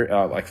go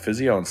to like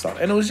physio and stuff.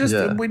 And it was just,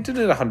 we did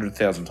it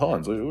 100,000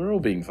 times. We were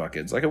all being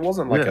fuckheads. Like, it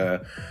wasn't like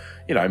a,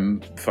 you know,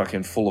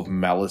 fucking full of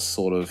malice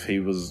sort of, he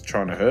was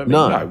trying to hurt me.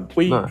 No,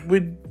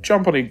 we'd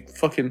jump on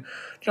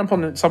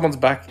someone's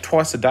back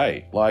twice a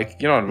day. Like,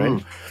 you know what I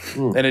mean?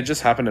 And it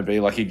just happened to be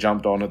like he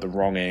jumped on at the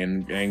wrong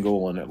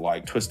angle and it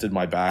like twisted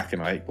my back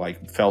and I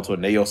like fell to a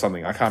knee or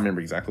something. I can't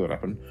remember exactly what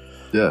happened.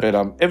 Yeah. But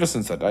ever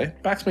since that day,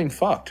 back's been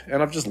fucked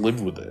and I've just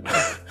lived with it.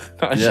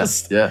 I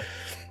just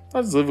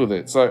live with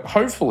it. So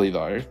hopefully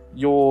though,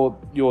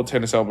 your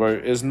tennis elbow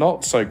is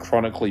not so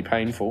chronically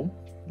painful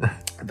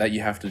that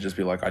you have to just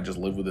be like, I just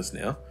live with this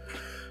now.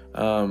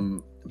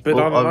 But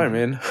I don't know,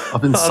 man.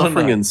 I've been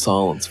suffering in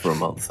silence for a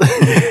month.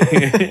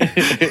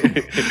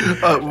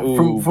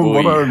 From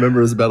what I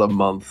remember is about a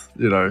month,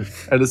 you know.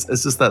 And it's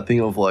just that thing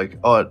of like,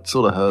 it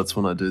sort of hurts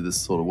when I do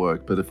this sort of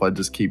work, but if I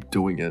just keep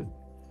doing it,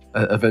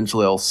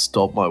 eventually I'll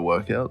stop my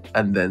workout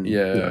and then you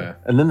know,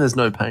 and then there's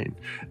no pain.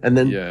 And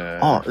then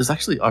it's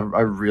actually I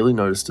really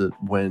noticed it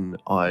when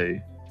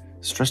I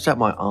stretched out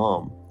my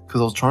arm because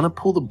I was trying to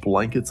pull the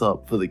blankets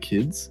up for the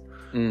kids,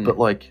 but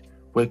like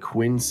where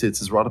Quinn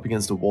sits is right up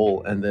against a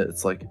wall, and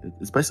it's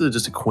basically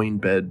just a queen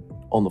bed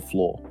on the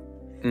floor.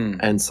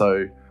 And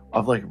so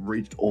I've like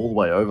reached all the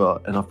way over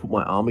and I've put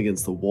my arm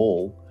against the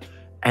wall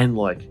and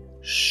like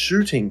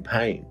shooting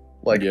pain.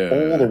 Like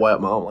all the way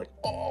up my arm, like,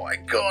 oh my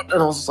God.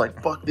 And I was just like,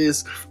 fuck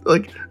this.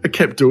 Like I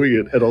kept doing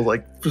it and I was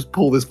like, just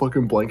pull this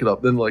fucking blanket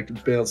up, then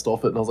like bounced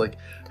off it and I was like,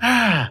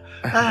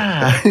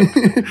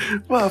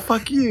 well,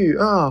 fuck you.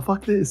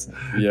 Fuck this.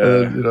 Yeah.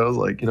 And, you know, I was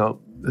like, you know,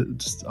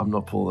 I'm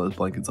not pulling those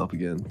blankets up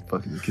again.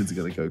 Fucking the kids are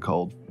going to go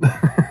cold.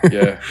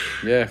 Yeah,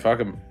 fuck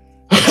them.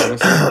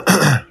 Honestly,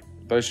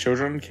 those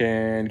children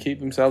can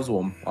keep themselves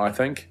warm, I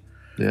think.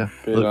 Yeah.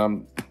 But,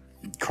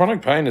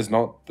 chronic pain is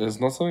not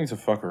something to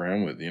fuck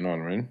around with, you know what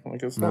I mean?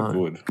 Like, it's not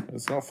good.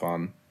 It's not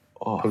fun.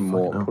 Put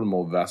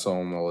more Vaseline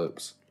on my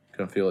lips.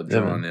 Can feel it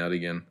drying out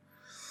again.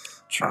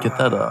 Get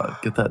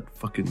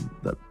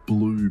that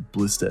blue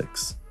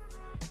Blistex.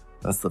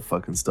 That's the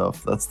fucking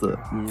stuff. That's the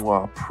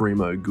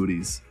primo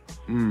goodies.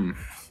 But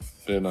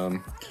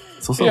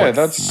it's also like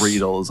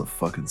 $3 a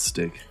fucking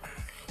stick.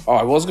 Oh,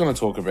 I was going to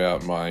talk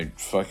about my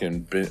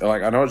fucking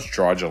like, I know it's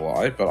dry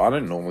July, but I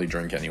don't normally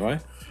drink anyway.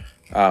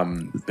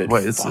 But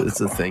wait, it's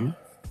a thing?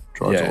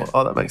 Dry July.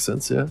 Oh, that makes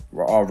sense, yeah.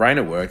 Rain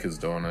at work is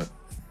doing it.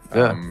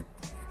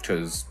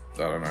 Because, I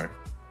don't know,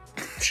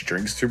 she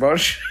drinks too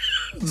much.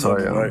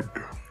 Sorry,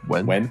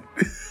 when?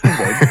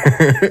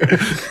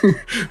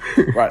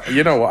 Right,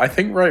 you know what? I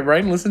think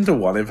Rain listened to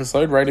one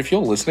episode. Rain, if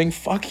you're listening,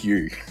 fuck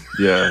you.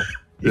 Yeah.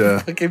 You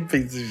fucking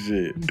piece of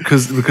shit.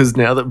 Because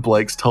now that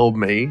Blake's told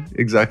me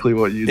exactly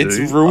what you do, it's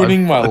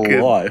ruining my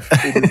life.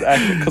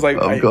 Because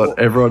I've got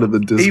everyone in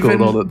the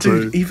Discord on it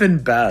too. Dude,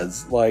 even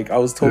Baz, like I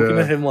was talking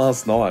to him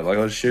last night. Like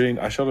I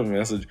shot him a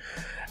message,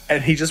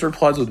 and he just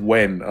replies with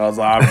 "when." And I was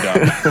like, I'm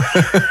done.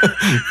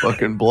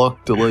 Fucking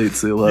block, delete,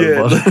 see you later.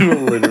 Yeah,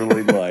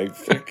 literally, like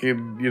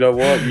fucking. You know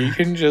what? You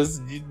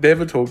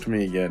never talk to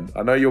me again.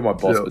 I know you're my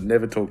boss, but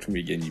never talk to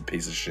me again, you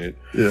piece of shit.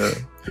 Man.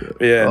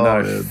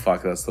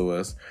 Fuck, that's the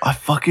worst. I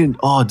fucking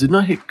didn't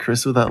I hit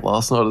Chris with that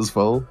last night as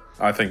well?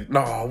 I think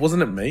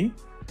wasn't it me?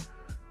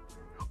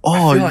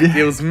 I feel like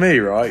it was me,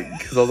 right?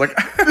 Because I was like,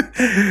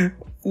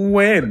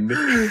 when?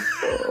 Man.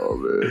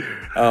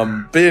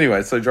 But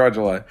anyway, so dry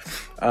July.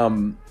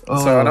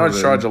 So I know it's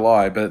dry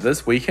July, but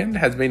this weekend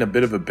has been a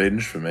bit of a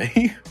binge for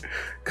me.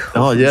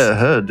 I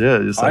heard.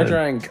 Yeah, I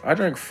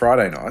drank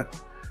Friday night,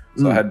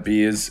 so I had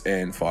beers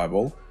and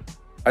Fireball.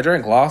 I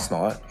drank last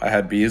night. I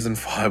had beers and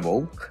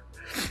Fireball.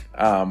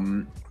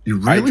 You're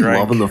really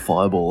loving the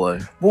Fireball, though.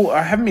 Well,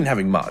 I haven't been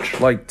having much.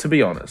 Like, to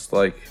be honest,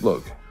 like,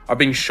 look, I've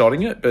been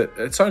shotting it, but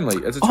it's a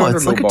 200 it's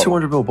like a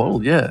 200ml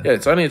bottle, yeah. Yeah,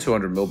 it's only a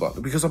 200ml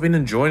bottle because I've been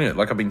enjoying it.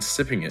 Like, I've been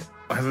sipping it.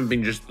 I haven't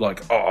been just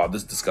like,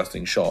 this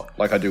disgusting shot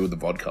like I do with the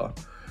vodka.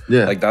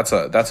 Yeah. Like that's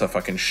a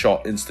fucking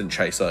shot, instant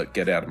chaser,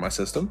 get out of my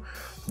system.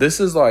 This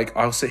is like,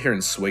 I'll sit here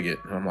and swig it,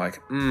 and I'm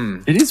like,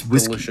 it is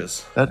whiskey.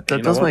 Delicious. That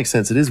does make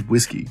sense. It is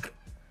whiskey.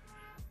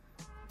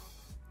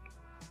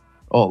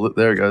 Oh, look,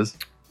 there it goes.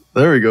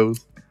 There he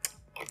goes.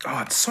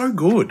 Oh, it's so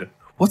good.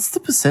 What's the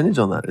percentage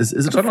on that? Is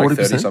it 40%? Like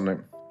 30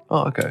 something.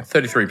 Oh, okay.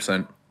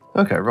 33%.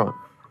 Okay, right.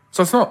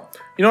 So it's not,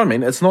 you know what I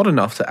mean? It's not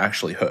enough to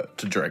actually hurt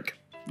to drink.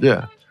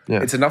 Yeah.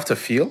 It's enough to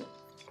feel,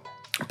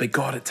 but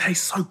God, it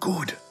tastes so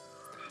good.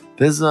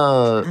 There's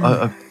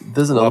another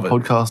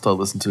podcast I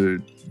listened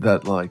to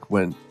that like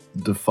went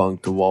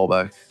defunct a while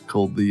back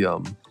called the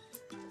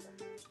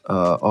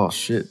oh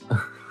shit.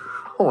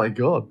 Oh my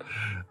God.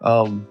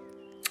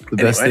 The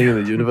best thing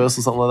in the universe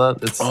or something like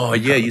that.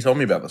 You told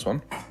me about this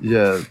one.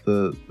 Yeah,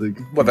 well,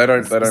 they don't.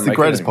 It's the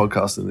greatest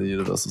podcast in the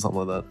universe or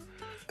something like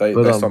that.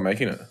 They stopped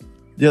making it.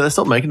 Yeah, they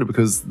stopped making it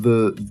because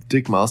the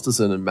Dick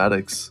Masterson and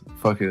Maddox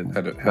fucking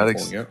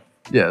Maddox. Yeah,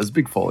 it was a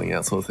big falling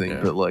out sort of thing,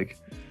 but like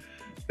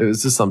it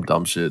was just some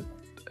dumb shit.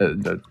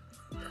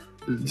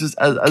 Just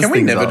as can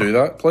we never do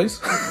that,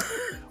 please?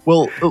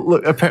 Well,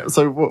 look. Apparently,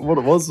 so what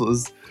it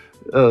was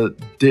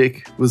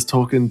Dick was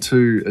talking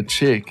to a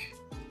chick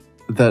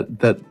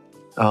that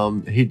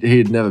he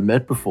had never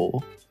met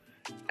before,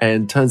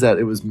 and turns out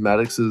it was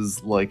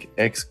Maddox's like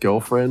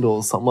ex-girlfriend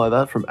or something like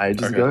that from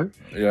ages ago.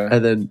 Yeah.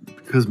 And then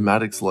because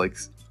Maddox like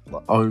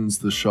owns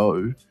the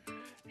show,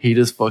 he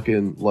just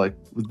fucking like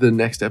the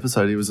next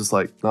episode he was just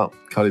like, no,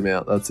 cut him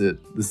out. That's it.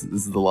 This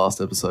is the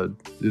last episode.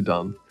 You're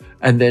done.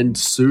 And then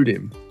sued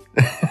him.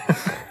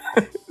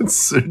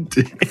 Sued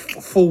Dick.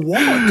 For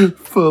what?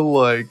 For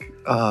like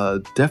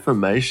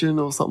defamation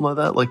or something like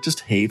that. Like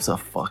just heaps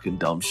of fucking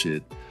dumb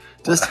shit.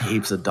 Just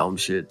heaps of dumb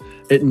shit.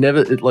 It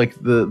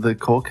the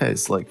court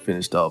case like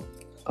finished up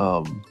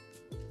a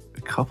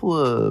couple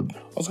of... I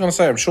was going to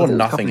say, I'm sure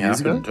nothing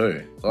happened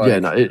too. Like, yeah,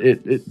 no,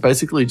 it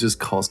basically just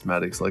cost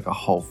Maddox like a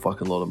whole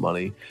fucking lot of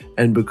money.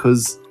 And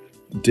because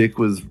Dick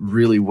was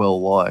really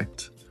well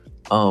liked,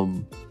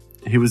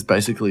 he was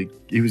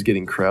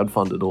getting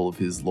crowdfunded all of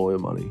his lawyer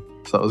money.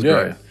 So that was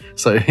great.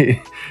 So he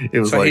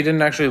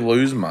didn't actually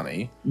lose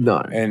money. No,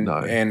 and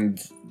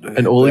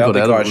all he got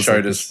out of it was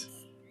showed us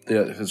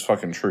his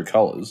fucking true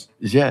colors.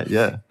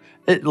 Yeah.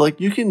 It like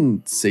you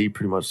can see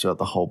pretty much throughout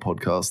the whole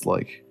podcast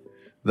like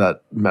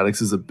that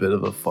Maddox is a bit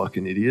of a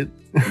fucking idiot.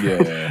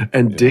 Yeah.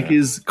 And Dick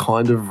is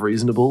kind of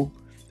reasonable,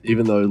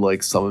 even though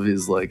like some of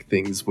his like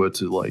things were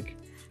to like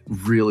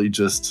really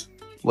just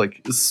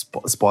like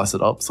spice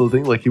it up sort of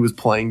thing. Like he was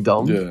playing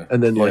dumb,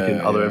 and then like in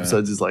other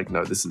episodes he's like,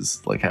 no, this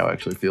is like how I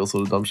actually feel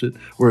sort of dumb shit.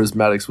 Whereas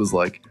Maddox was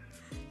like,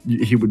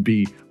 he would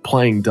be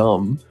playing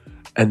dumb,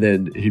 and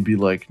then he'd be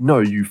like, no,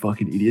 you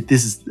fucking idiot.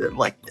 This is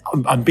like,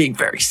 I'm being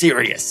very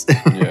serious.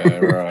 Yeah,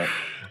 right.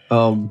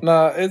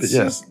 It's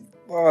just,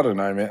 I don't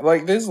know, man.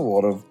 Like, there's a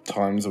lot of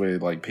times where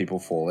like people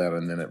fall out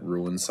and then it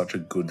ruins such a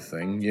good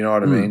thing. You know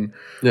what I mean?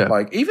 Yeah.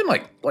 Like even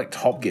like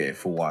Top Gear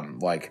for one.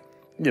 Like,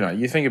 you know,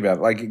 you think about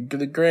it, like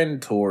the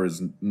Grand Tour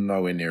is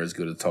nowhere near as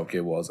good as Top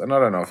Gear was, and I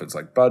don't know if it's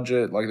like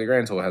budget. Like the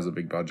Grand Tour has a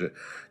big budget,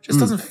 just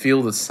doesn't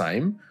feel the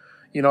same.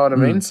 You know what I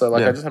mean? So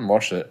like I just haven't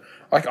watched it.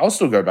 Like I'll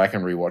still go back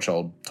and rewatch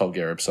old Top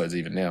Gear episodes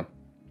even now.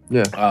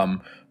 Yeah.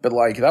 But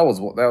like that was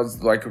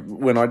like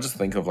when I just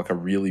think of like a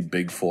really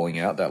big falling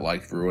out that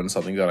like ruined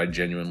something that I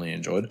genuinely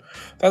enjoyed.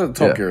 That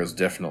Top Gear is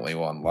definitely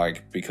one.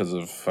 Like because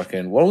of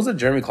fucking what was it?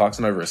 Jeremy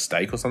Clarkson over a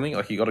steak or something?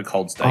 Like he got a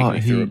cold steak and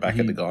he threw it back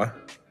at the guy.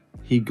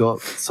 He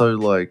got so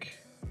like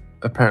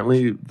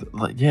apparently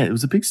like it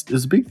was a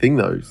big thing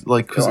though.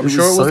 Like because I'm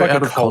sure it was so like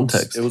out of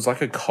context. It was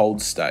like a cold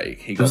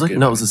steak. It was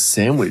a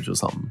sandwich or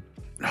something.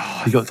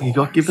 Oh, he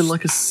got given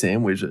like a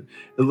sandwich.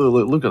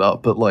 Look it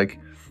up, but like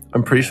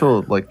I'm pretty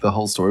sure like the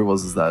whole story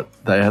was that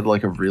they had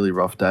like a really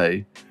rough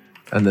day,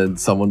 and then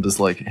someone just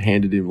like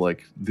handed him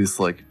like this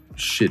like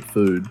shit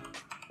food,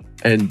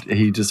 and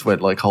he just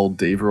went like whole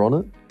diva on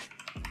it.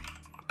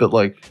 But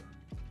like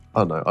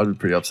I don't know, I'd be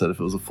pretty upset if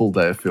it was a full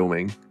day of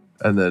filming,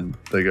 and then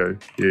they go,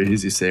 "Yeah,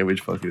 here's your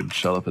sandwich. Fucking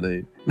shut up and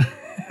eat."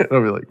 And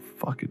I'd be like,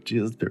 "Fuck it,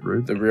 geez, that's a bit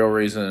rude." The real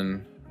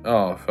reation.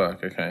 Oh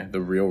fuck. Okay,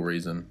 the real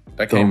reason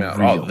that came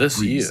out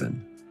this year.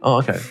 Oh,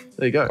 okay.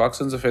 There you go.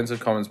 Clarkson's offensive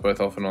comments both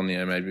often on the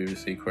air made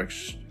BBC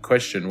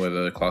question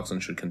whether Clarkson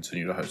should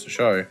continue to host a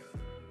show.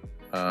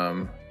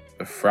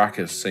 The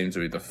fracas seemed to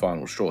be the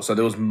final straw. So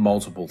there was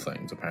multiple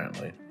things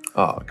apparently.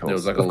 Oh, of course. There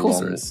was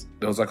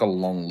like a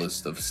long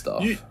list of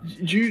stuff.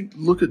 You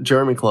look at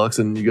Jeremy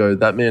Clarkson and you go,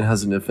 that man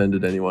hasn't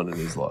offended anyone in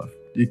his life.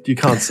 You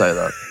can't say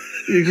that.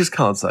 You just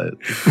can't say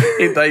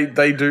it.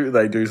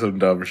 They do some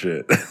dumb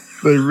shit.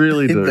 They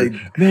really do.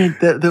 Man,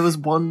 there was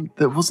one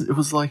that wasn't. It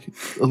was like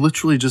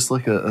literally just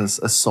like a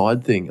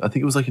side thing. I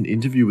think it was like an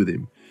interview with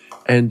him,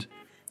 and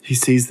he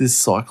sees this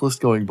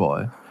cyclist going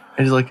by, and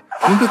he's like,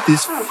 "Look at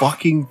this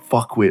fucking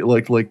fuckwit!"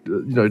 Like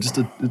you know, just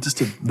a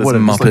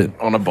whatever, muppet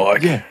on a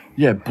bike.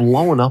 Yeah,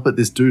 blowing up at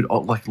this dude,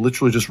 like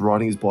literally just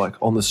riding his bike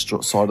on the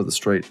side of the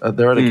street.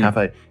 They're at a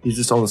cafe. He's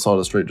just on the side of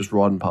the street, just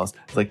riding past.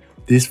 It's like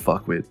this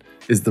fuckwit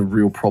is the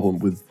real problem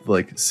with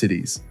like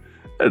cities.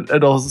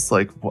 And I was just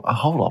like,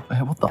 hold up,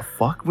 what the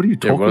fuck? What are you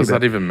talking about? What does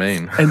that even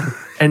mean?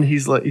 And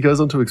he's like, he goes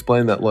on to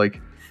explain that,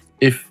 like,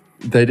 if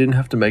they didn't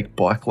have to make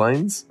bike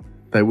lanes,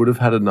 they would have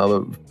had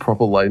another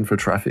proper lane for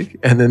traffic,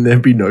 and then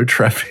there'd be no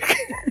traffic.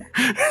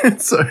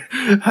 So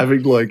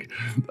having like,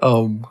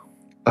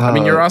 I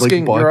mean, you're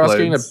asking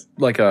lanes.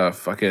 a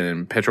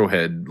fucking petrol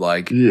head,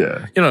 like,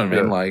 yeah, you know what I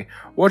mean? Yeah. Like,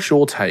 what's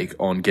your take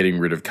on getting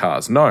rid of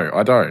cars? No,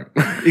 I don't.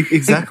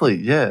 Exactly.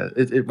 Yeah.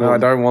 No, I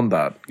don't want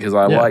that because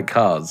I like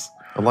cars.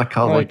 I like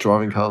cars, like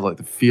driving cars, like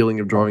the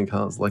feeling of driving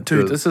cars. Like,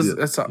 dude,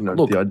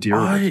 look, the idea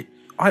of it.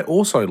 I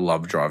also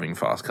love driving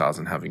fast cars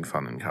and having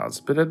fun in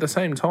cars, but at the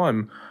same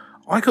time,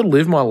 I could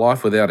live my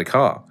life without a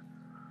car.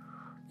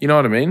 You know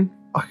what I mean?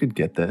 I could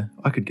get there.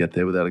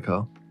 Without a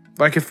car.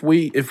 Like if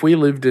we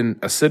lived in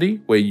a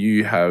city where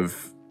you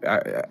have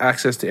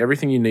access to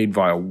everything you need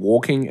via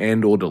walking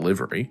and or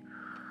delivery,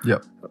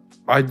 yep,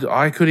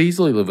 I could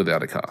easily live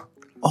without a car.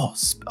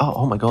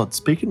 Oh my God!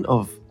 Speaking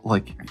of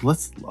like, I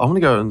want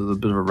to go into a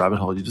bit of a rabbit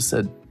hole. You just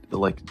said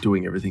like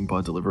doing everything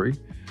by delivery.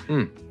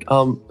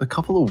 A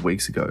couple of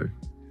weeks ago,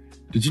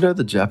 did you know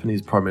the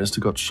Japanese Prime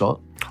Minister got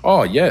shot?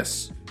 Oh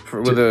yes.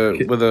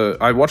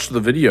 I watched the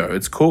video.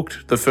 It's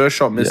cooked. The first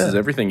shot misses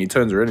everything. He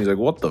turns around. He's like,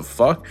 "What the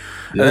fuck?"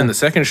 Yeah. And then the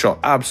second shot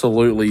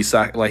absolutely he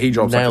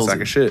drops like a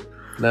sack of shit.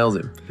 Nails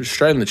him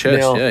straight in the chest.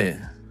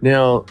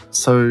 Now,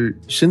 so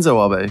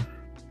Shinzo Abe,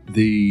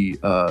 the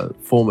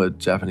former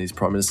Japanese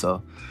Prime Minister,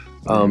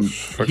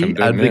 he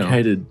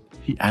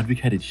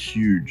advocated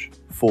huge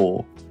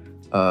for,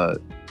 the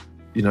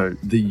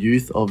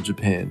youth of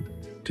Japan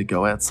to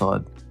go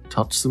outside,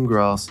 touch some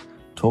grass,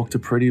 talk to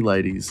pretty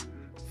ladies.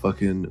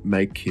 Fucking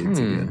make kids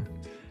again,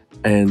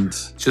 and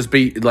just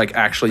be like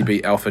actually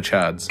be alpha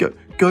chads.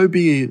 Go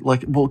be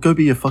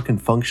a fucking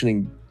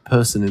functioning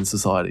person in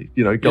society.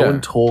 Go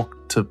and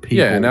talk to people.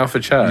 Yeah, an alpha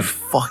chad. You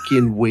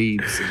fucking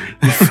weebs.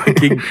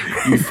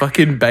 you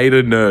fucking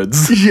beta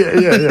nerds.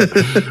 Yeah.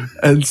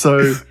 And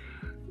so,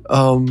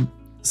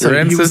 your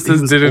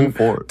ancestors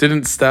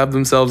didn't stab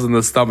themselves in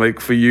the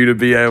stomach for you to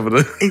be able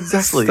to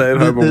stay at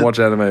home and watch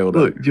anime all day.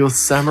 Look, your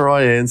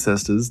samurai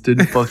ancestors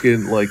didn't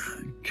fucking like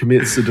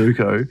commit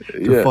Sudoku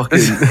to fucking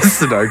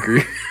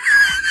Sudoku.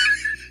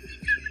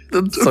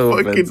 That's so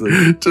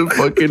offensive. To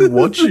fucking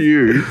watch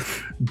you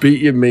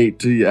beat your meat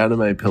to your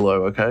anime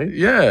pillow, okay?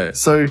 Yeah.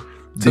 So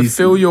to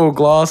fill your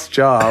glass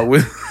jar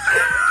with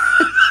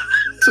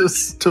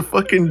to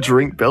fucking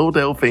drink Belle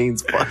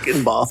Delphine's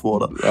fucking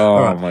bathwater.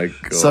 Oh my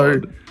God.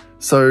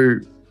 So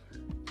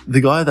the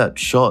guy that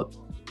shot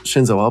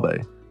Shinzo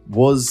Abe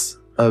was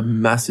a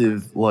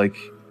massive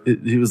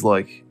he was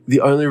like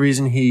the only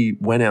reason he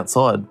went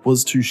outside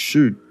was to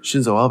shoot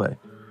Shinzo Abe.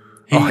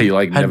 He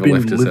never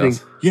left his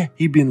house. Yeah,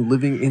 he'd been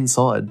living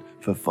inside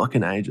for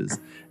fucking ages,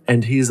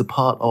 and he is a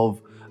part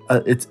of.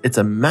 It's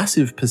a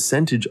massive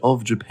percentage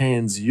of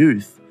Japan's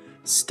youth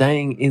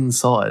staying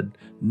inside,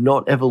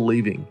 not ever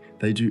leaving.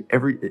 They do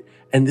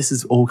and this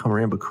is all come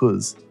around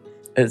because,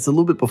 and it's a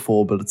little bit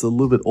before, but it's a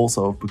little bit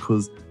also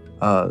because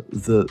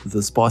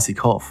the spicy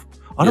cough.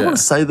 I don't want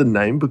to say the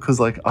name because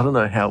I don't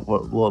know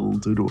what it'll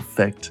do to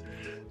affect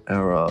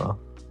our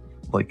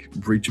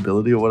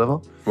reachability or whatever.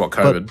 What,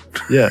 COVID?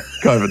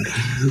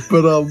 COVID.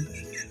 But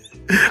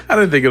I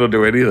don't think it'll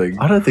do anything.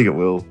 I don't think it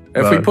will.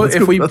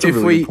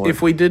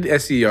 If we did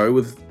SEO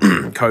with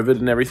COVID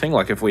and everything,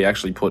 like if we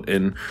actually put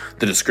in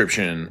the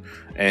description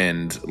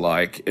and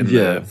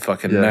the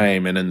fucking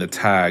name and in the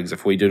tags,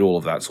 if we did all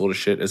of that sort of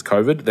shit as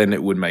COVID, then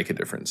it would make a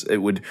difference.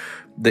 The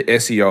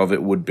SEO of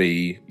it would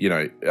be,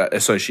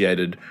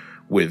 associated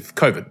with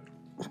COVID.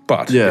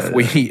 But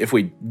if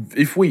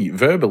we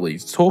verbally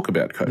talk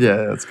about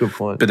COVID, that's a good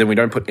point. But then we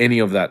don't put any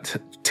of that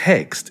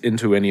text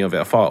into any of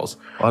our files.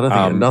 I don't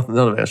think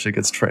none of our shit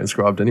gets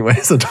transcribed anyway,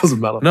 so it doesn't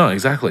matter. No,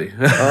 exactly.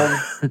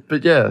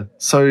 But yeah,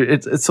 so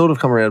it's sort of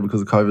come around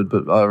because of COVID,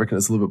 but I reckon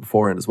it's a little bit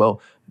beforehand as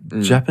well.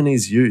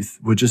 Japanese youth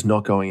were just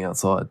not going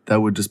outside. They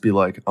would just be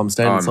like, I'm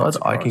staying inside.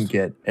 I can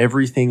get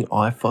everything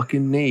I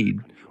fucking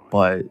need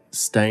by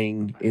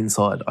staying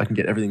inside. I can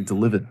get everything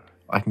delivered.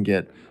 I can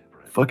get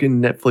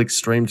fucking Netflix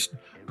streamed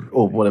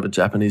or whatever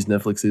Japanese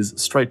Netflix is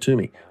straight to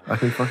me. I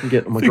can fucking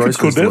get my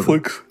groceries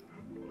delivered. Netflix.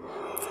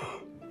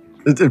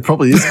 It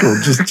probably is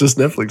called just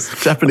Netflix.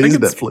 Japanese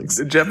Netflix.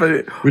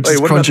 Which is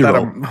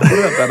Crunchyroll.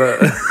 What about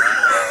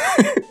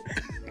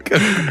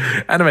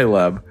that? Anime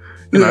Lab.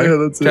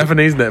 That's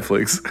Japanese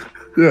Netflix.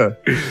 Yeah.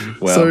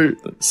 Wow.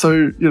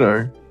 So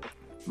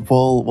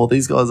while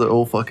these guys are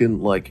all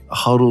fucking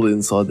huddled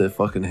inside their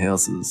fucking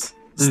houses,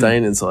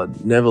 staying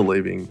inside, never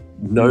leaving,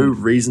 no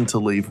reason to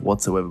leave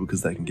whatsoever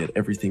because they can get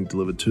everything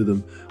delivered to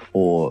them,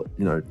 or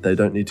they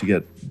don't need to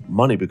get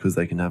money because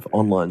they can have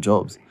online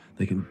jobs.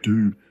 They can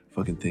do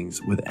fucking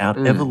things without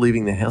ever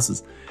leaving their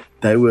houses.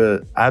 They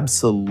were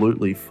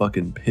absolutely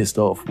fucking pissed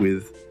off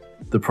with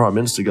the Prime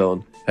Minister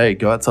going, "Hey,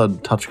 go outside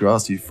and touch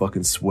grass, you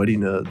fucking sweaty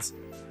nerds."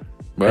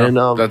 Well, and,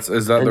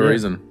 is that the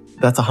reason?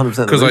 That's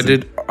 100% because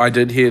I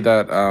did hear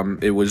that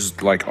it was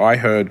I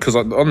heard because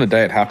on the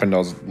day it happened I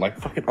was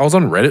I was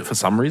on Reddit for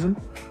some reason.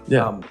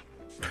 Yeah.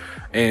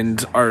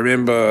 And I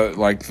remember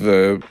like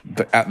the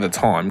at the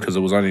time, because it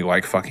was only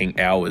like fucking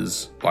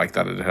hours like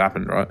that it had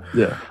happened, right?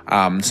 Yeah.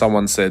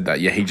 Someone said that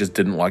he just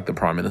didn't like the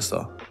Prime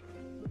Minister.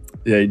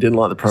 Yeah, he didn't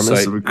like the Prime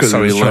Minister because he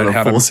was trying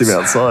to force him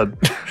outside.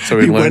 So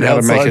he learned how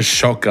to make a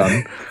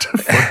shotgun to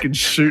fucking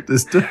shoot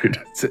this dude.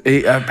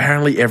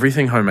 Apparently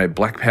everything homemade,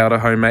 black powder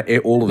homemade,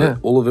 all of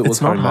it was homemade.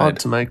 It's not hard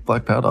to make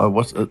black powder. I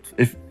watched it.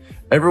 If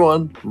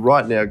everyone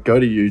right now go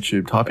to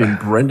YouTube, type in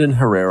Brendan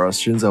Herrera,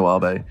 Shinzo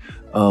Abe.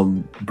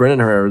 Brendan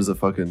Herrera is a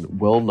fucking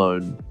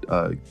well-known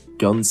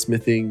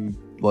gunsmithing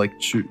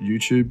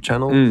YouTube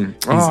channel.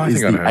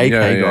 He's the AK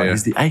guy.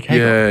 He's the AK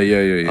guy.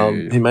 Yeah.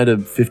 He made a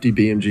 50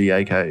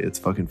 BMG AK. It's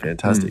fucking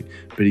fantastic.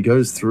 But he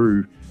goes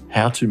through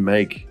how to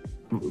make,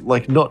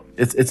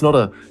 it's not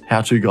a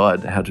how-to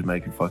guide how to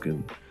make a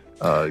fucking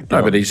gun.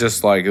 No, but he's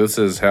just like, this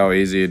is how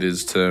easy it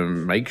is to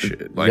make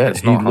shit. Like, it's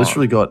he not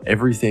literally hard. got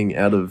everything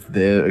out of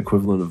their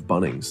equivalent of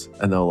Bunnings,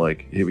 and they were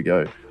like, here we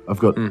go. I've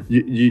got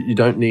you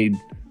don't need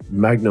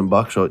Magnum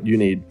buckshot, you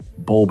need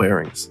ball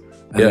bearings.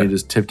 And then he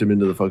just tipped him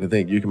into the fucking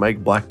thing. You can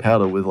make black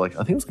powder with I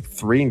think it was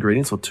 3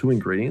 ingredients or 2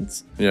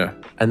 ingredients. Yeah.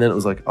 And then it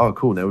was like, oh,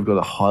 cool. Now we've got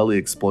a highly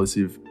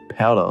explosive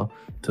powder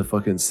to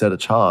fucking set a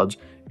charge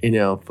in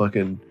our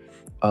fucking...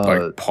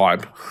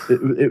 pipe.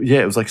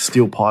 It was like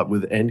steel pipe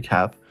with end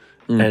cap.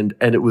 And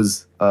it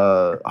was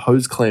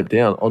hose clamped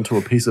down onto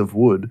a piece of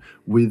wood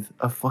with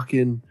a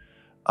fucking...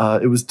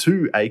 it was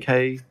 2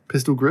 AK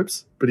pistol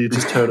grips, but he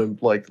just turned them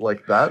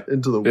like that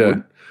into the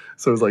wood.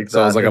 So it was like that.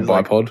 So it was like a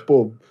bipod.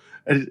 Boom.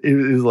 And it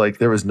was like,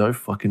 there is no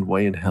fucking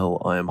way in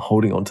hell I am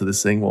holding onto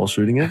this thing while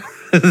shooting it.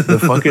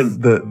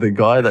 The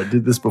guy that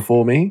did this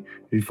before me,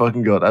 he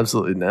fucking got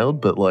absolutely nailed,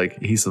 but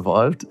he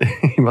survived.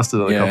 He must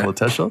have done a couple of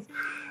test shots.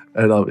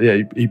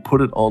 And he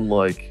put it on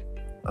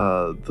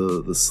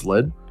the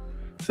sled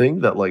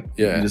thing that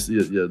you just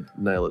you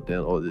nail it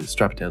down or you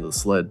strap it down to the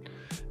sled,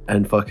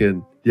 and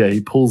fucking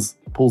he pulls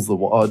the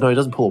wire. No, he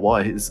doesn't pull a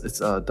wire. It's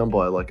done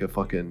by a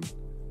fucking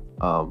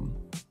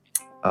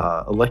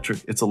electric.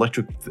 It's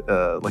electric,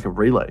 like a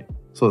relay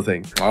sort of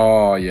thing.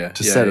 Oh yeah,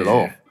 to set it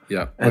off.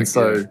 Yeah, and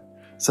so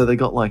they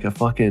got a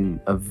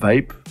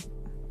vape.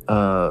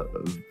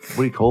 What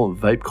do you call it?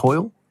 Vape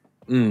coil.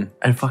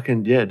 And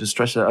fucking just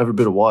stretched it over a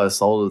bit of wire,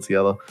 soldered it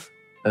together,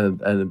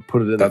 and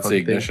put it in. That's the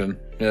ignition.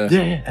 Thing.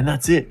 Yeah, and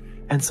that's it.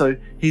 And so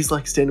he's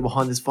standing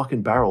behind this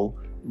fucking barrel,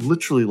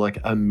 literally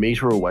a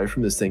meter away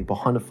from this thing,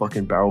 behind a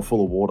fucking barrel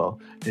full of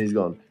water, and he's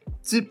gone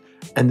zip,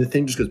 and the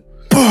thing just goes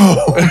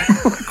boom,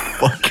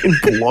 fucking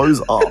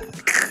blows up.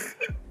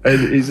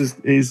 And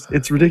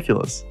it's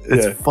ridiculous.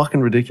 It's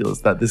fucking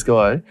ridiculous that this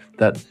guy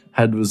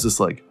was just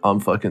like, I'm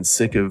fucking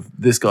sick of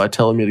this guy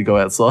telling me to go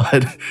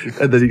outside.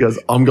 And then he goes,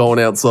 I'm going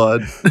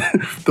outside.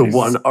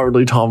 One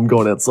only time I'm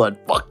going outside.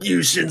 Fuck you,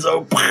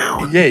 Shinzo.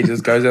 Pow. Yeah, he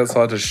just goes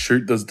outside to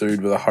shoot this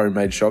dude with a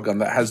homemade shotgun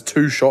that has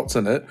 2 shots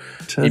in it.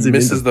 He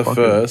misses the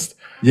first.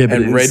 Yeah,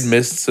 and Red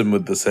mists him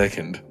with the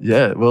second.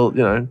 Yeah, well,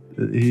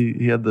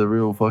 he had the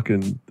real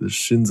fucking the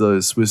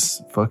Shinzo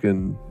Swiss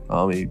fucking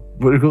army.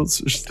 What do you call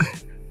it?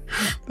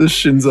 The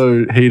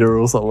Shinzo heater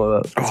or something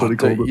like that. That's what he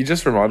called it. You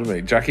just reminded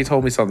me. Jackie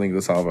told me something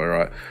this Arvo,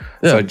 right?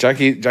 Yeah. So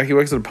Jackie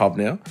works at a pub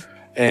now,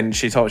 and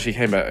she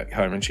came back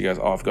home and she goes,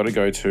 I've got to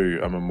go to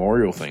a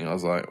memorial thing. I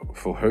was like,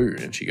 for who?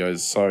 And she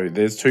goes, so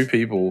there's 2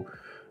 people.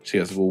 She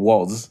goes,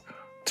 was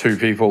 2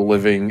 people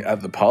living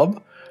at the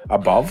pub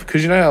above,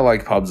 because how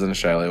pubs in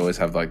Australia always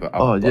have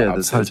the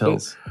there's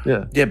hotels.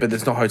 Yeah, but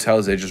there's not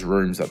hotels. They're just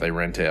rooms that they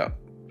rent out.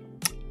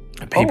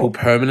 People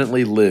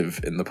permanently live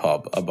in the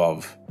pub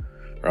above,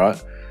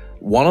 right?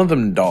 One of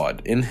them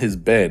died in his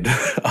bed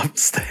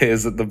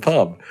upstairs at the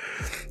pub.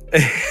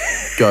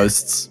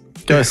 Ghosts.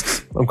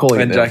 I'm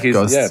calling it now.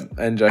 Ghosts.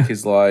 And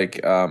Jackie's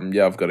like,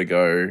 I've got to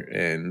go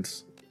to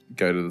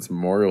this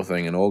memorial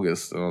thing in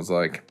August. And I was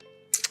like,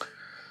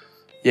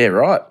 yeah,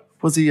 right.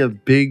 Was he a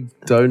big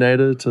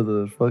donator to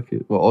the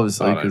fucking... Well,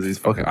 obviously, because he's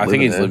fucking... I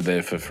think he's lived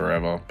there for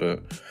forever,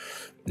 but...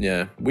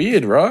 Yeah.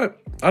 Weird, right?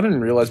 I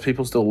didn't realise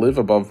people still live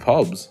above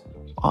pubs.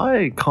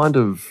 I kind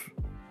of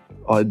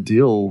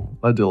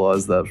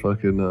idealize that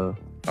fucking...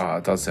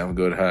 it does sound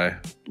good, hey?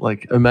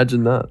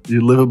 Imagine that.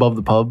 You live above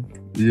the pub,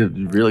 you're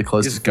really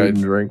close to food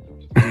and drink.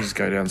 You just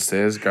go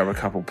downstairs, grab a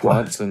couple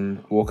pints,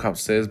 and walk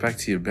upstairs back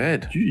to your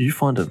bed. You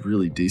find a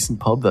really decent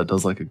pub that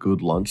does a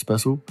good lunch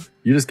special.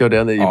 You just go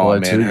down there, you buy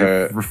 2, you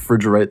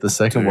refrigerate the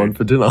second one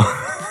for dinner.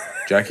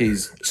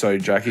 Jackie's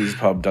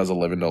pub does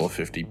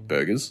 $11.50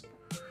 burgers.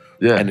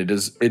 Yeah, and it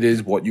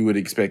is what you would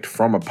expect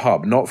from a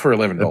pub, not for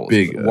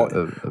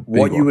 $11.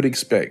 What you would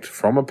expect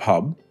from a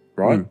pub,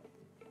 right?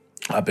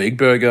 A big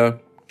burger,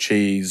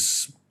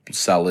 cheese,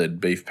 salad,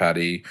 beef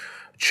patty,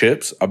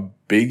 chips, a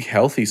big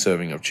healthy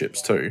serving of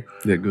chips too.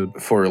 Yeah, good.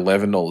 For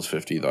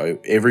 $11.50 though.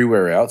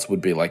 Everywhere else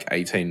would be $18,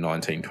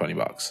 $19, $20.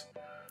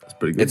 That's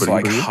pretty good. It's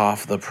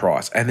half the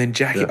price. And then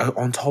Jackie,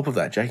 on top of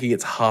that, Jackie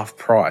gets half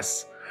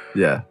price.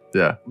 Yeah.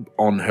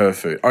 On her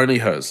food. Only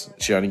hers.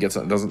 She only gets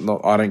it.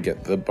 I don't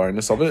get the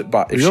bonus of it,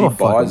 but if she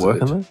buys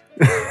it.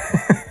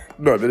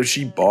 No, but if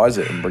she buys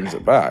it and brings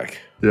it back,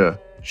 yeah,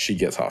 she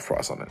gets half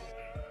price on it.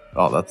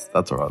 Oh, that's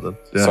all right then.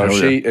 Yeah, So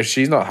if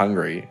she's not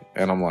hungry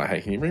and I'm like,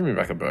 hey, can you bring me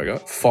back a burger?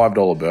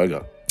 $5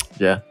 burger.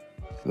 Yeah.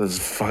 I'd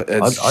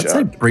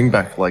say bring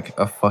back like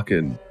a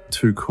fucking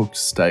 2 cooked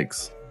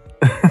steaks.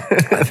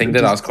 I think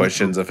they'd ask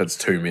questions if it's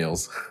 2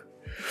 meals.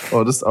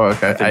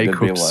 Okay, a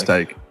cooked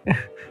steak.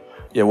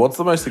 Yeah, what's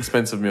the most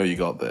expensive meal you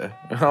got there?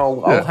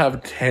 I'll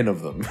have 10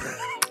 of them.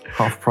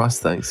 Half price,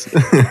 thanks.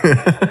 It's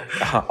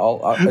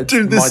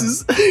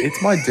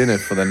my dinner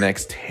for the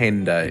next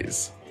 10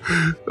 days.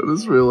 I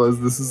just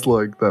realized this is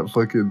like that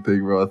fucking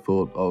thing where I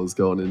thought I was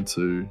going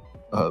into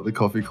the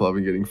coffee club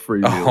and getting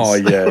free meals. Oh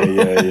yeah.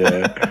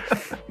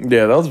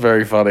 Yeah, that was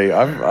very funny.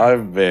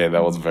 Man,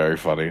 that was very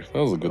funny.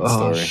 That was a good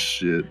story. Oh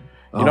shit!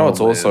 You know, it's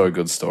also a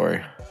good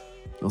story.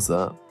 What's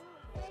that?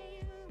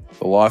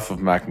 The life of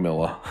Mac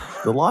Miller.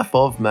 The life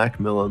of Mac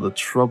Miller, the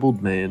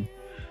troubled man,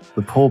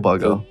 the poor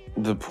bugger,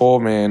 the poor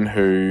man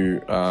who,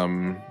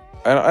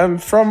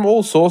 and from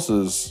all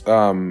sources,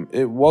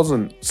 it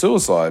wasn't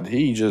suicide.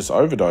 He just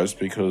overdosed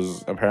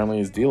because apparently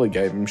his dealer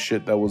gave him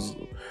shit that was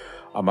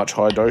a much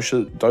higher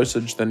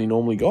dosage than he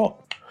normally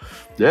got.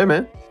 Yeah,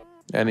 man.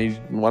 And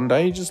one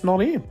day he just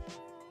not here.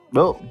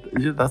 Well,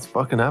 yeah, that's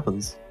fucking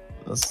happens.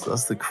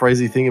 That's the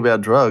crazy thing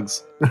about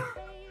drugs.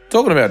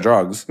 Talking about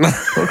drugs.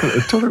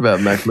 talking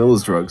about Mac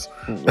Miller's drugs.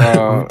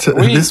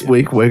 This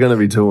week we're going to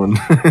be doing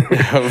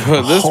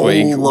this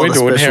week we're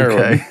doing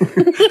heroin.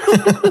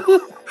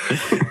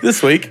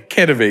 This week,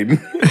 ketamine.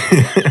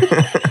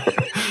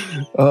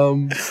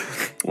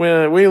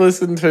 We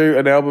listened to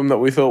an album that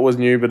we thought was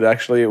new, but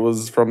actually it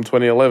was from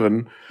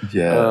 2011.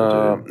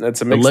 Yeah,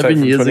 it's a mixtape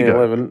from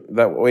 2011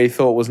 that we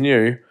thought was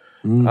new.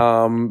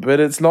 But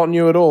it's not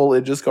new at all.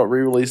 It just got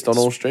re-released on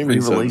all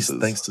streaming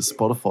services. Thanks to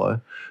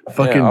Spotify.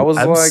 Fucking I was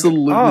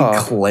absolutely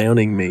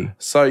clowning me.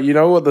 So you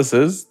know what this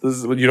is?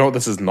 You know what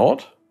this is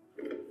not?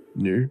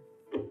 New.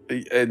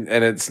 And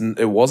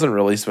it wasn't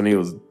released when he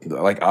was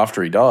like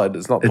after he died.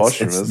 It's not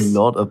posthumous. It's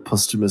not a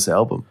posthumous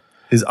album.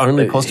 His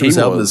only posthumous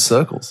album is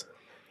Circles.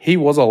 He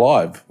was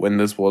alive when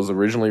this was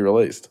originally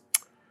released.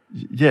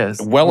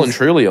 Yes. Well and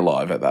truly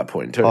alive at that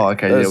point too. Oh,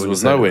 okay. There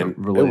was no end.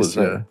 Released, it was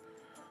no.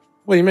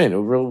 What do you mean? It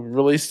was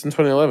released in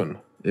 2011.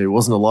 It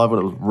wasn't alive when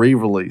it was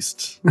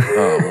re-released.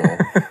 Oh,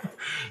 well.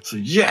 So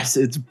yes,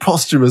 it's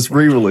posthumous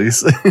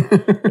re-release.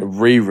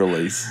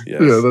 Re-release.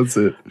 Yes. Yeah, that's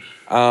it.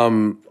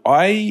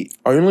 I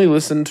only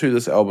listened to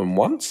this album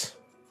once.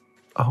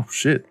 Oh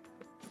shit.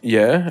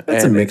 Yeah,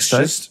 that's a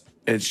mixtape.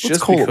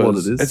 Let's call it what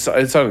it is. It's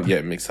only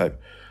mixtape.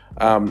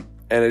 And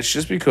it's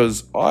just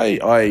because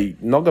I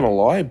not gonna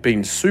lie,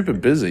 been super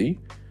busy.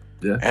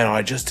 Yeah. And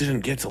I just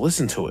didn't get to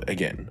listen to it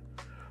again.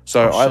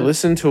 So I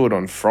listened to it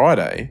on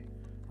Friday,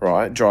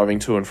 right, driving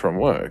to and from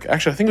work.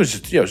 Actually, I think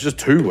it was just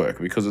to work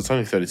because it's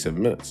only 37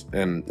 minutes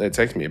and it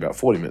takes me about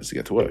 40 minutes to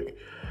get to work.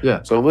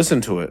 Yeah. So I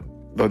listened to it,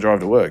 I drive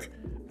to work,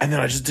 and then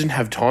I just didn't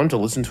have time to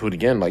listen to it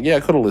again. Like, yeah,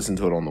 I could have listened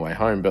to it on the way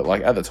home, but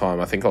like at the time,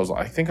 I think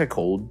I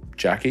called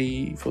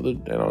Jackie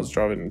and I was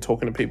driving and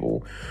talking to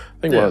people.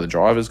 I think one of the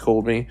drivers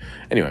called me.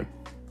 Anyway,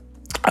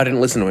 I didn't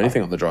listen to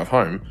anything on the drive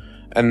home.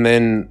 And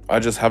then I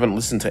just haven't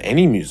listened to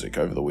any music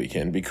over the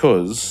weekend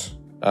because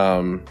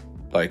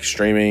like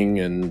streaming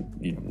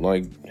and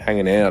like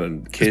hanging out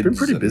and kids. It's been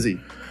pretty busy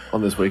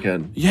on this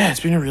weekend. Yeah,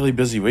 it's been a really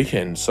busy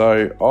weekend.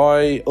 So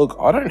I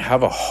don't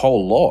have a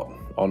whole lot,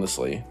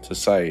 honestly, to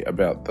say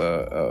about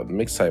the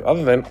mixtape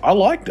other than I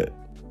liked it.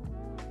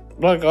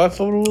 Like I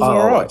thought it was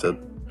alright. I liked it.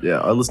 Yeah,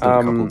 I listened to it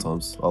a couple of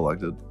times. I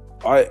liked it.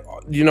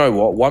 You know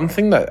what? One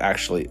thing that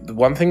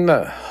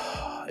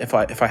if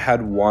I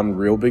had one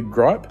real big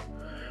gripe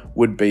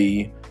would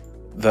be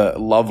the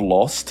Love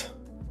Lost,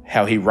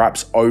 how he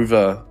raps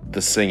over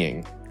the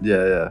singing.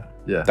 Yeah.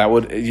 That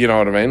would, you know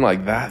what I mean?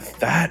 Like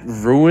that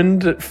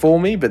ruined it for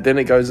me, but then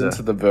it goes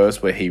into the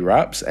verse where he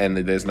raps and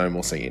there's no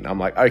more singing. I'm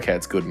like, okay,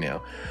 it's good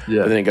now.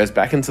 Yeah. But then it goes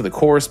back into the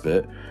chorus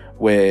bit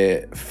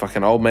where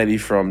fucking old matey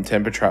from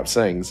Temper Trap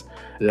sings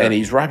and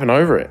he's rapping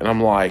over it. And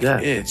I'm like,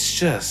 it's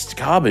just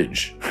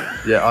garbage.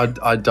 Yeah,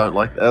 I don't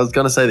like I was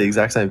going to say the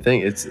exact same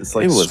thing. It's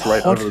like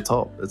straight over the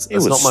top. It's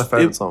not my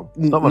favorite song.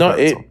 It's not my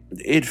favorite song.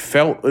 It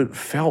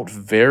felt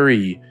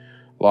very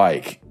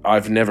like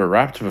I've never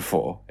rapped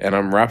before, and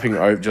I'm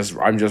just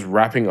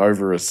rapping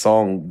over a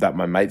song that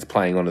my mate's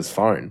playing on his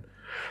phone.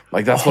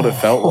 Like that's what it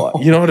felt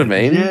like. You know what I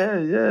mean?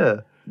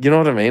 Yeah. You know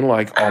what I mean?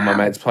 Like, oh, my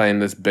mate's playing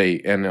this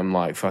beat, and I'm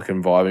like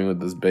fucking vibing with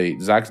this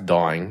beat. Zach's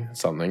dying.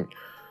 Something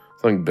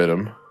bit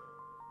him.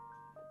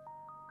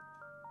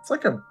 It's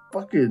like a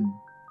fucking.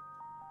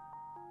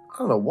 I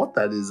don't know what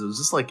that is. It was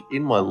just like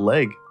in my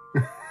leg.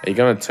 Are you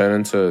gonna turn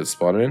into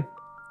Spider-Man?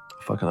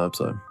 I fucking hope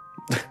so.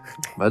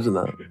 Imagine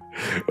that.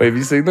 Wait, have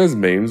you seen those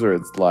memes where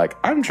it's like,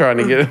 I'm trying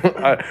to get,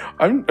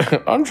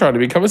 I'm trying to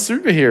become a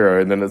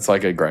superhero, and then it's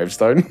like a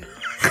gravestone.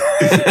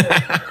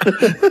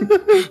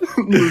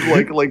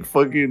 like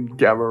fucking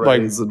gamma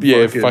rays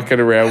and fucking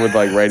around with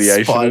like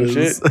radiation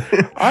spiders. And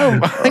shit. I'm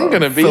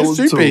gonna be a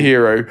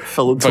superhero.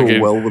 Fell into a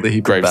well with a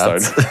heap of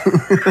bats.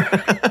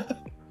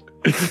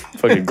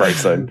 Fucking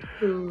gravestone.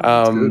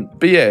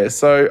 But yeah,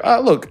 so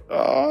look,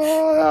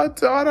 I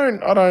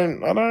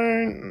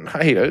don't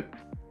hate it.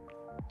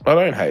 I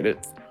don't hate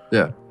it.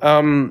 Yeah.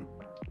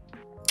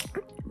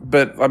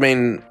 But I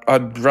mean,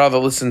 I'd rather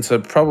listen to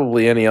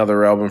probably any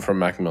other album from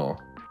Mac Miller.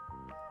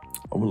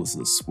 I want to listen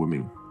to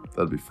Swimming.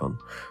 That'd be fun.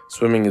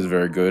 Swimming is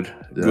very good.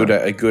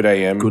 Yeah. Good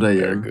AM. Good AM.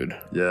 Very good.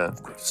 Yeah.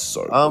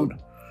 So good.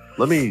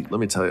 Let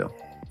me tell you.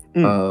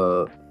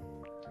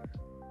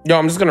 Yeah,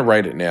 I'm just gonna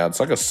rate it now. It's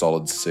like a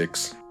solid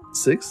 6.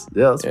 6?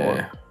 Yeah, that's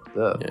fine.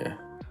 Yeah.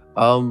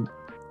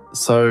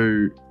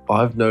 So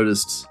I've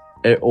noticed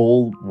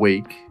all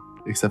week,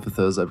 except for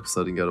Thursday because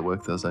I didn't go to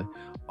work Thursday,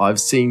 I've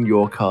seen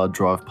your car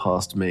drive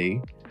past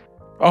me.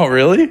 Oh,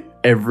 really?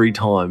 Every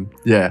time.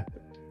 Yeah.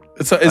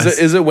 So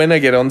is it when I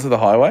get onto the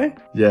highway?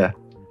 Yeah.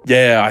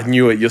 Yeah, I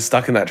knew it. You're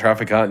stuck in that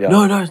traffic, aren't you?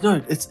 No.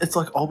 It's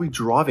like I'll be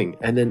driving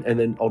and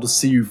then I'll just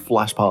see you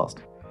flash past.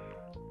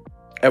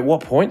 At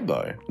what point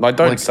though? Like,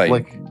 don't say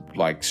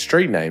like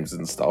street names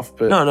and stuff,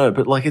 but no,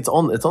 but like it's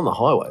on the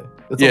highway.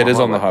 It is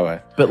on the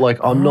highway. But like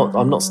I'm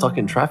not stuck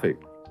in traffic.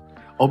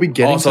 I'll be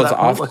getting to that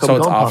point. Like, so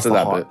it's after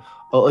that bit.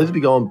 I'll either be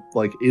going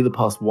like either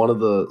past one of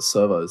the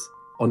servos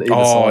on either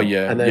side. Oh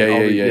yeah, and then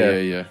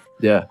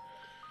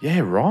yeah,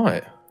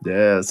 right.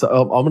 Yeah, so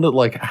I'm gonna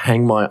like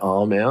hang my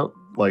arm out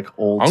like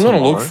all. I'm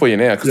gonna look for you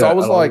now because I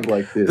was like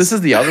this. This is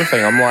the other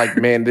thing. I'm like,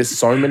 man, there's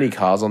so many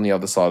cars on the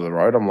other side of the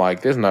road. I'm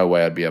like, there's no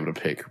way I'd be able to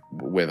pick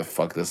where the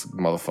fuck this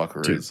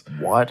motherfucker is.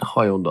 White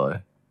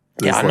Hyundai.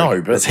 Yeah, I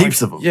know, but there's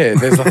heaps of them. Yeah,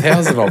 there's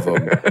 1,000 of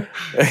them.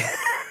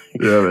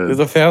 Yeah, man. There's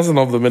 1,000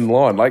 of them in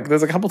line. Like,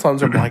 there's a couple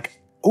times where I'm like,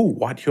 oh,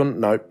 white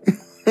Hyundai.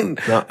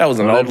 No, that was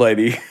an old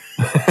lady.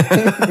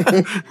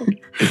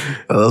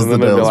 Those are the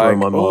bells like, where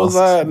my what was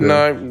that?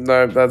 Yeah.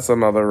 No, that's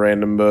another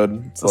random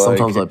bird. So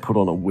sometimes I put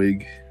on a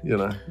wig, you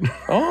know.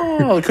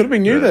 Oh, it could have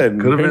been you then.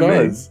 Could have been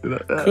knows? me.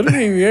 Could have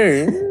been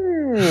you.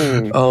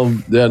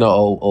 Yeah,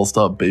 no, I'll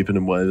start beeping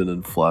and waving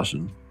and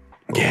flashing.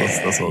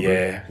 That's all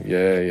yeah.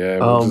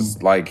 We'll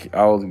just like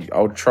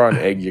I'll try and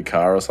egg your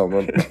car or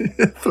something.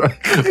 I've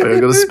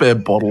got a spare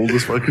bottle,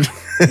 just fucking.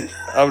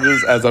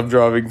 As I'm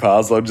driving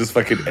past, I'll just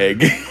fucking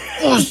egg.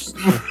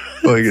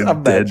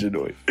 Imagine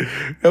it.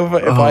 If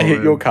I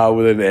hit your car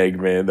with an egg,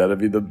 man, that'd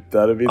be the.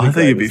 I think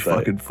it'd be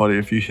fucking funny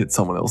if you hit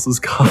someone else's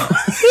car.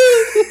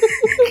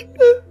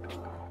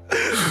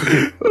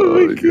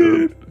 Oh my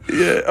god.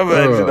 Yeah,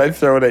 imagine they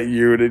throw it at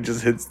you and it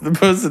just hits the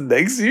person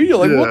next to you. You're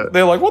like, what?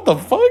 They're like, what the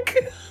fuck?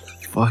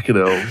 Fucking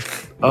hell.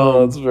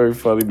 Oh, it's very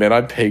funny, man.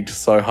 I peaked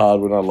so hard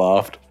when I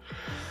laughed.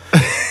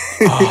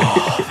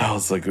 Oh, that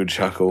was a good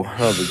chuckle.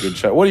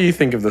 What do you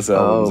think of this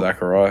album,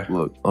 Zachariah?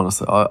 Look,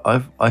 honestly,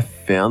 I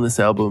found this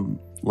album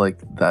like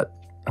that.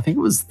 I think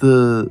it was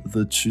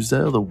the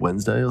Tuesday or the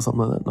Wednesday or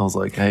something like that. And I was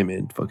like, hey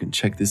man, fucking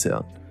check this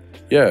out.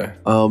 Yeah.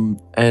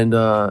 And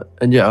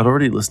yeah, I'd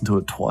already listened to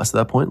it twice at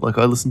that point. Like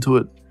I listened to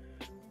it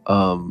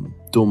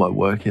doing my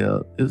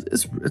workout.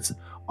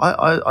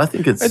 I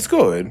think it's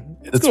good.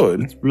 It's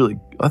good. It's really,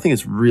 I think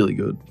it's really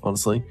good,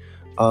 honestly.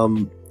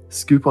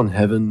 Scoop on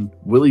Heaven,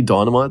 Willie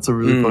Dynamite's a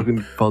really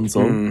fucking fun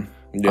song.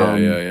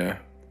 Yeah.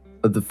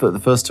 The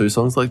first two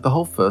songs, like the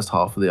whole first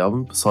half of the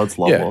album, besides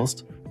Love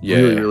Lost,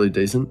 really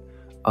decent.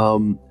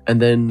 And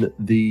then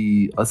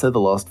I'd say the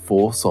last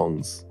 4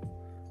 songs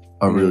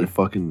are really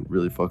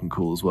fucking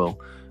cool as well.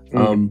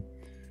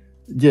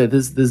 Yeah,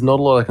 there's not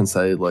a lot I can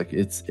say. Like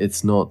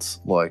it's not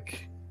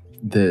like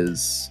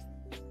there's.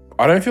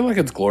 I don't feel like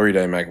it's Glory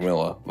Day Mac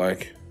Miller.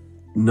 Like,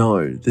 no,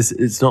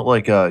 it's not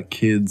like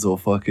Kids or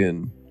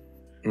fucking.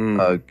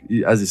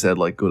 As you said,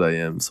 like Good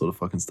AM sort of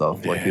fucking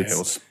stuff. Like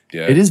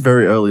it is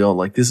very early on.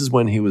 Like this is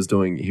when he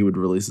would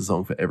release a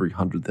song for every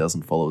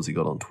 100,000 followers he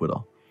got on Twitter.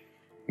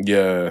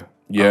 Yeah.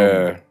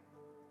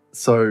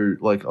 So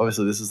like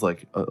obviously this is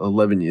like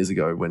 11 years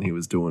ago when he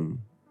was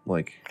doing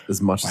like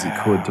as much as he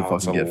could to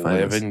fucking get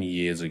famous. 11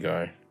 years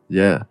ago.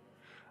 Yeah.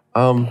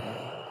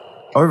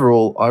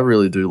 Overall, I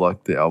really do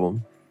like the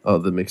album,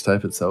 the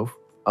mixtape itself.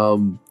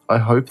 I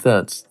hope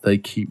that they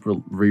keep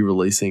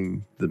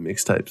re-releasing the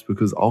mixtapes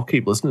because I'll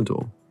keep listening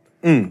to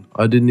them.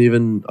 I didn't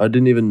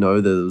even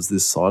know there was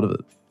this side of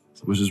it,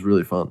 which is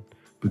really fun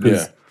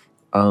because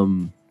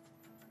the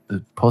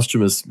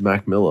posthumous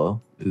Mac Miller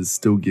is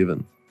still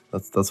given.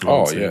 That's what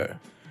I'm saying.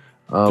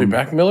 Dude,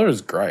 Mac Miller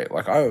is great.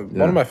 Like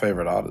one of my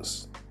favorite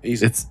artists.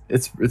 Easy.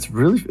 It's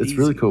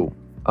really cool.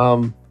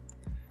 You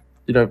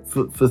know,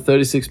 for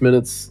 36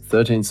 minutes,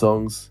 13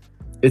 songs,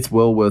 it's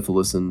well worth a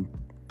listen.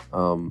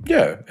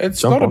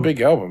 It's not a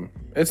big album.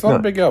 It's not a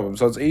big album,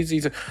 so it's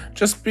easy to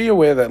just be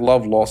aware that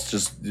Love Lost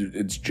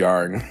it's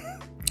jarring.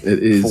 It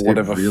is. For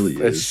whatever, it really is.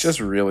 It's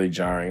just really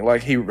jarring.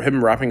 Like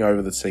him rapping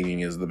over the singing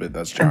is the bit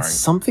that's jarring. And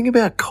something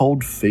about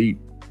Cold Feet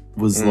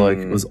was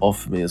was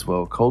off for me as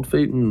well. Cold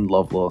Feet and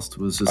Love Lost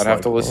was just. I'd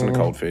have to listen to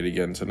Cold Feet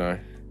again to know.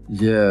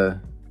 Yeah.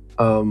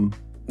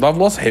 Love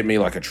Lost hit me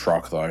like a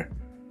truck though.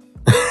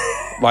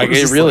 Like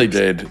it really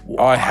did.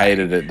 I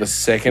hated it. The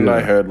second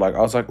I heard, like, I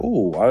was like,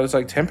 "Ooh!" I was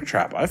like, "Temper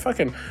Trap." I was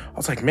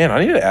like, "Man,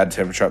 I need to add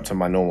Temper Trap to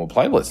my normal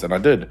playlist," and I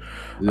did.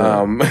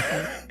 I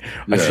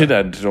did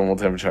add normal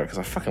Temper Trap because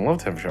I fucking love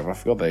Temper Trap. I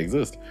forgot they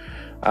exist.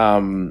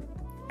 And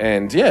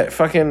yeah,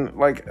 fucking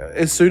like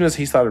as soon as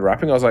he started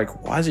rapping, I was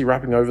like, "Why is he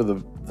rapping over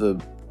the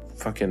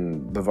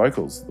fucking the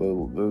vocals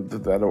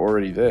that are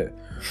already there.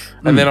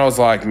 And then I was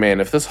like, man,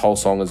 if this whole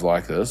song is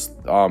like this,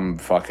 I'm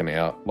fucking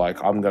out.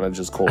 Like, I'm gonna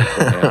just call it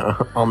quits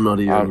now. I'm not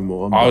here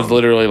anymore. I was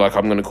literally like,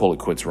 I'm gonna call it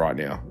quits right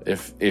now.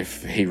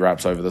 If he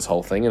raps over this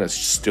whole thing and it's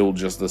still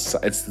just this,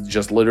 it's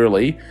just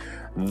literally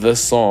the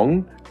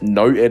song,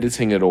 no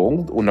editing at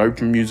all or no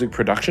music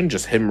production,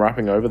 just him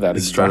rapping over that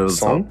exact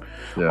song.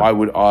 Yeah. I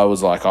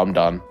was like, I'm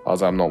done. I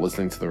was like, I'm not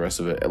listening to the rest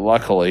of it. And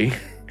luckily,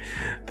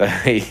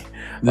 they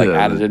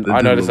added in.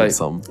 I noticed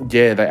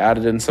they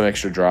added in some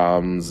extra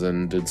drums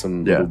and did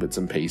some little bits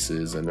and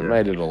pieces, and it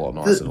made it a lot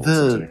nicer to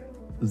listen to.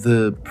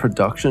 The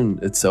production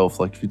itself,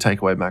 like if you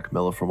take away Mac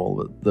Miller from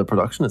all of it, the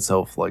production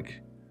itself,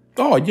 like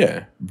not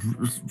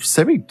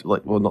semi.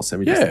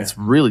 It's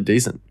really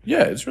decent.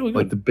 Yeah, it's really good.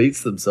 Like the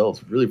beats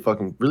themselves, really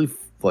good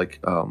for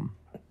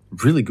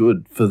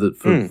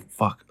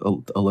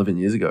 11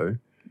 years ago.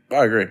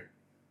 I agree.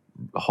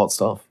 Hot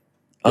stuff.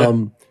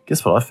 Yeah.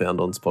 Guess what I found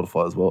on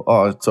Spotify as well?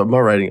 Oh, so my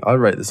rating, I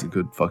rate this a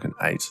good fucking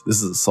 8.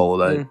 This is a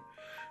solid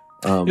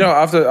 8.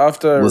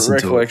 After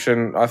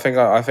recollection, I think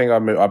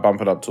I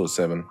bump it up to a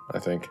 7. I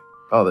think.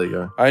 Oh, there you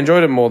go. I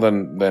enjoyed it more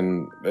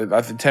than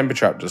I think Temper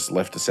Trap just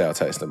left a sour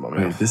taste in my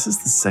mouth. This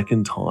is the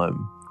second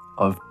time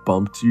I've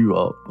bumped you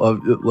up,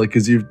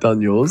 because you've done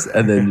yours,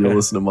 and then you'll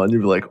listen to mine.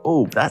 You'll be like,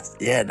 "Oh,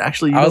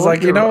 actually." I was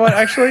like, you know what?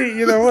 Actually,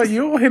 you know what?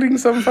 You're hitting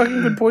some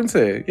fucking good points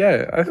here.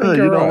 Yeah, I think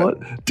you're right.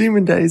 What?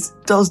 Demon Days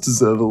does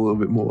deserve a little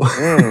bit more.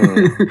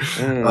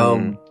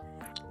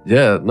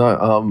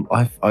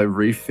 I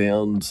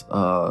refound.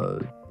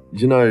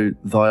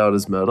 Thy Art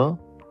Is Murder.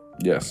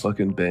 Yes.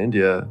 Fucking band,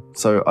 yeah.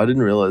 So I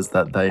didn't realize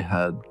that they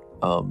had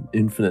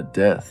Infinite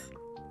Death,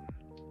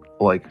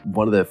 like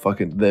one of their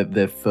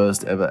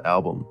first ever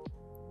album,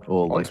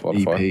 or like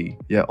EP,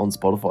 on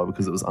Spotify,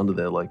 because it was under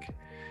their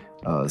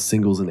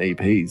singles and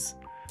EPs.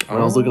 When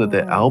I was looking at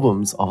their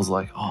albums, I was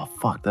like, oh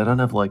fuck, they don't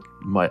have like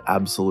my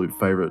absolute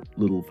favorite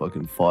little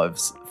fucking five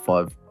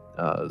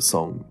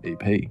song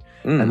EP,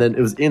 and then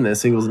it was in their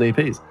singles and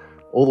EPs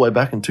all the way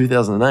back in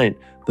 2008.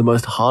 The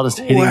most hardest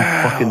hitting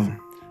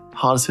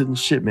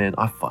shit, man.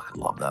 I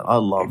fucking love that. I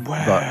love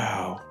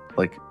that.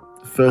 Like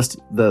the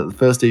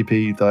first EP,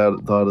 Thy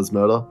Art Is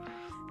Murder,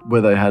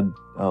 where they had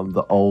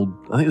the old,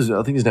 I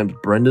think his name's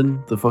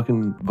Brendan, the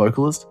fucking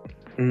vocalist.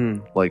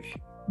 Like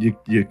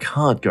you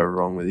can't go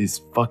wrong with his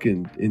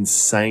fucking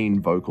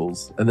insane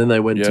vocals. And then they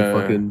went to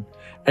fucking,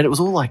 and it was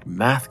all like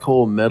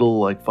mathcore metal,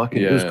 like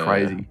fucking, it was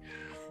crazy.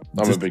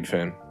 I'm a big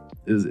fan.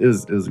 It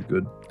was a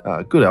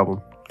good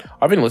album.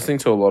 I've been listening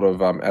to a lot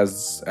of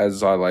As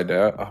I Lay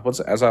Down. What's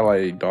it? As I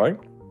Lay Dying?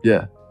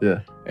 Yeah.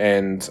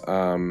 And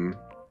fuck,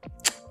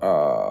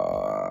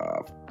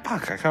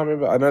 I can't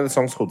remember. I know the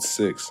song's called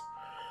 6.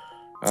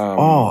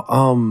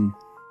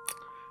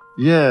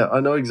 Yeah, I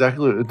know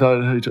exactly.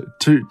 No,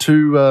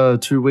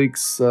 2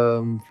 weeks.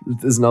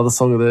 There's another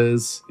song of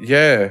theirs.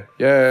 Yeah,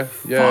 it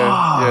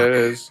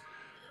is.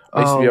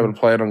 I used to be able to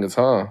play it on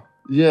guitar.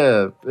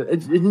 Yeah,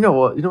 you know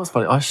what? You know what's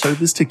funny? I showed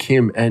this to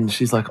Kim, and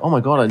she's like, "Oh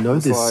my god, I know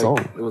this song."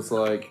 It was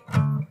like,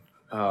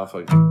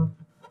 fuck.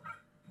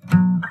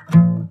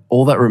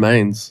 All That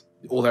Remains.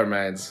 All That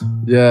Remains.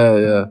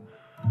 Yeah.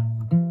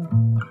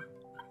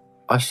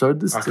 I showed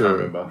this. I can't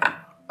remember.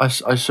 I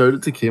showed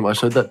it to Kim. I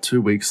showed that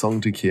 2 week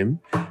song to Kim,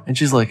 and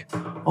she's like,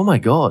 "Oh my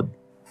god,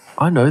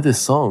 I know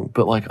this song,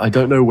 but like I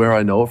don't know where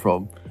I know it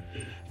from."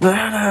 You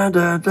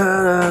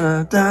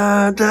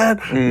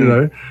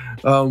know.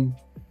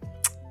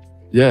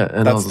 Yeah,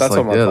 and that's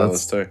on my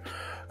playlist too.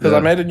 Because I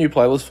made a new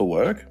playlist for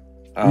work.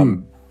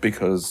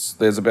 Because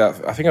there's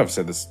about, I think I've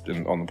said this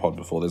on the pod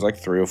before, there's like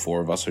 3 or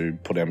 4 of us who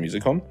put our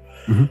music on.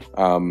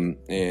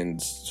 And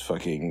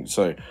fucking,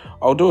 so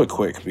I'll do it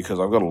quick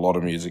because I've got a lot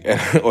of music.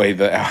 Wait,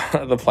 the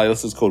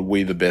playlist is called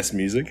We the Best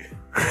Music.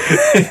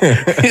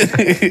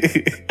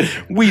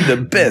 We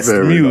the Best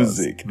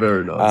Music. Nice.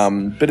 Very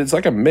nice. But it's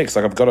like a mix.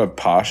 Like I've got a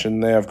Parsh in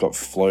there, I've got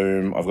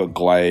Flume, I've got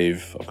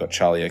Glaive, I've got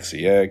Charlie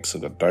XCX,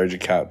 I've got Doja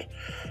Cat,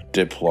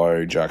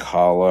 Diplo, Jack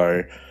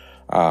Harlow,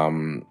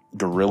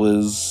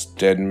 Gorillaz,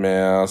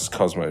 Deadmau5,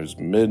 Cosmo's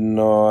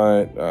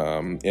Midnight,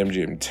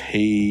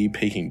 MGMT,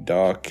 Peking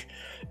Duck,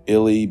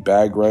 Illy,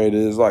 Bag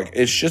Raiders. Like,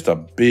 it's just a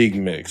big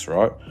mix,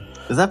 right?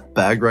 Is that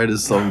Bag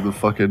Raiders song the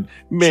fucking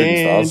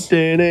man?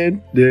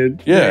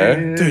 Yeah,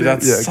 dude,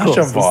 that's such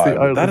a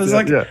vibe. That is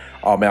like,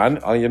 oh man,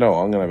 I'm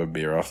gonna have a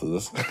beer after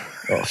this.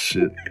 Oh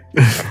shit.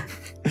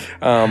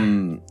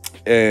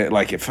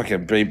 Like it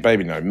fucking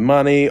Baby No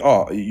Money.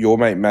 Oh, your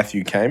mate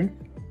Matthew Chame.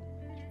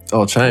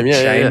 Oh, Chame,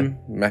 yeah.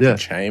 Matthew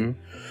Chame.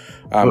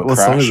 What Crash.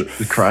 song is it?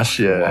 The Crash,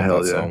 yeah,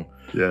 hell yeah. Song.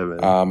 Yeah,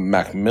 man.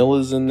 Mac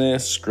Miller's in there.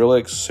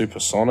 Skrillex,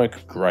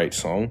 Supersonic, great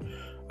song.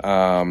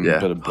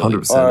 Bit of Billie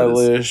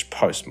Eilish,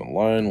 Post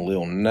Malone,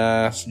 Lil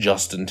Nas,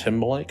 Justin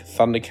Timberlake,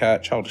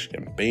 Thundercat, Childish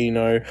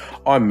Gambino.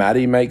 I'm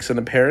Maddie makes an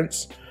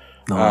appearance.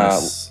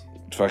 Nice.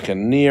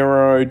 Fucking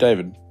Nero,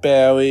 David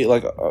Bowie,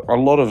 like a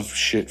lot of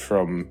shit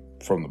from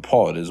the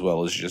pod, as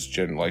well as just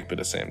general like bit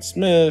of Sam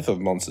Smith, of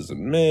Monsters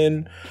and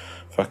Men,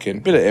 fucking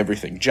bit of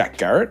everything. Jack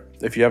Garrett,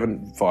 if you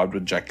haven't vibed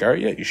with Jack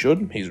Garrett yet, you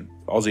should. He's an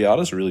Aussie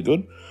artist, really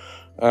good.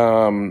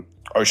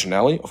 Ocean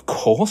Alley, of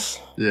course.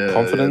 Yeah.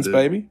 Confidence, yeah,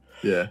 baby.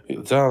 Yeah.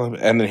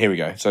 And then here we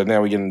go. So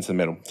now we get into the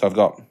middle. So I've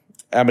got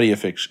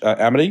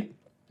Amity,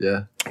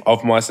 Yeah.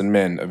 Of Mice and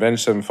Men,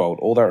 Avenged Sevenfold,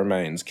 All That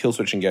Remains,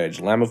 Killswitch Engage,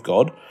 Lamb of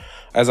God,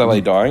 As I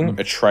Lay Dying,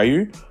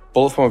 Atreyu,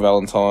 Bullet for My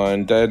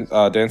Valentine,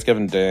 Dance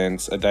Gavin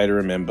Dance, A Day to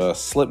Remember,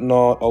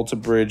 Slipknot, Alter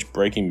Bridge,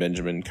 Breaking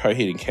Benjamin,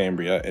 Coheed and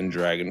Cambria, and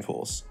Dragon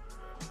Force.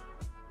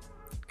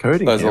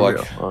 Coheed and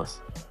Cambria. Nice.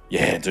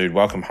 Yeah, dude,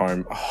 Welcome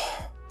Home.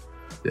 Oh,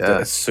 yeah.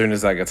 As soon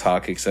as that guitar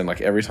kicks in, like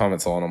every time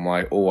it's on, I'm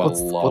like, oh, I love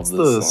this What's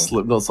the song.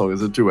 Slipknot song?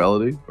 Is it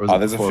Duality? Or is it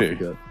There's a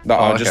few. No,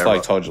 I just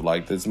told you,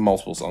 like, there's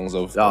multiple songs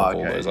of all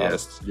those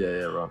artists. Yeah,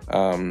 right.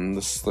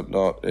 The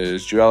Slipknot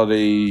is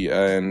Duality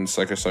and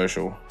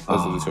Psychosocial.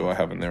 Those are the two I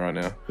have in there right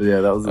now.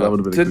 Yeah, that would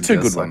have been a good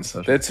two good ones.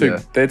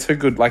 They're too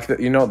good. Like,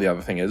 you know what the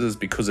other thing is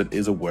because it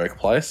is a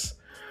workplace,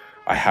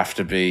 I have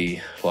to be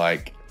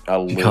like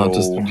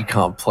you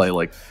can't play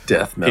like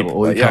death metal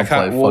or you can't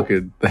play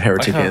fucking the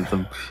Heretic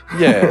Anthem.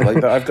 Yeah,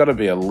 like I've got to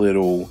be a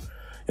little,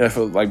 you know,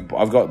 for like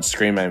I've got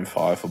Scream Aim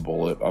 5 for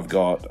Bullet. I've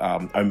got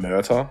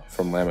Omerta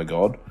from Lamb of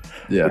God,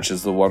 which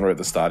is the one where at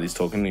the start he's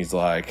talking. He's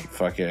like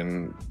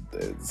fucking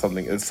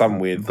something. It's some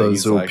weird thing.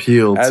 Those who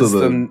appeal to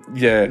them.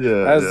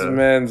 As the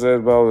man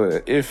said,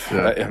 well,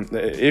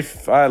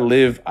 if I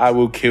live, I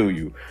will kill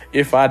you.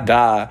 If I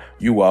die,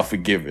 you are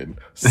forgiven.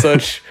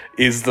 Such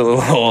is the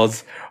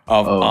laws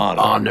of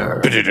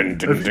honor. Have you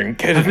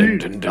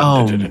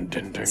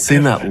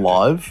seen that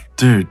live?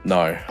 Dude.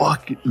 No.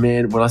 Fuck,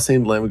 man, when I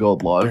seen Lamb of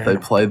God live, they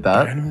played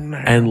that,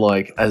 and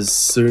like as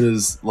soon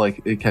as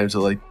like it came to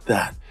like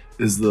that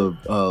is the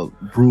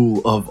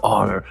rule of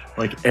honor,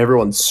 like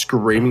everyone's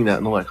screaming that,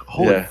 and I'm like,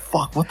 holy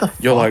fuck, what the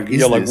fuck you're like,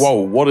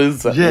 whoa, what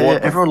is that? Yeah,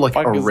 everyone like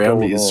around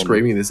me is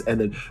screaming this, and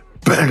then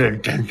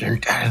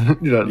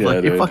you know,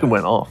 like it fucking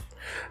went off.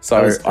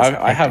 So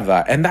I have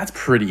that, and that's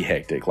pretty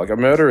hectic. Like a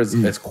murder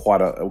is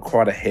quite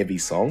a heavy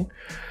song.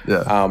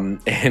 Yeah.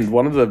 And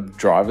one of the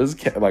drivers,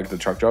 like the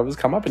truck drivers,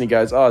 come up and he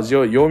goes, "Oh, it's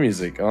your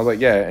music." And I was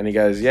like, "Yeah." And he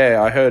goes,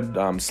 "Yeah, I heard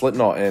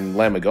Slipknot and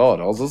Lamb of God."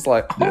 I was just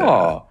like,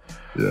 "Oh."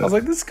 Yeah. I was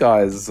like, "This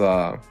guy's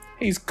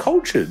he's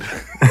cultured,"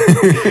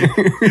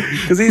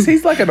 because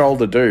he's like an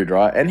older dude,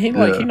 right? And he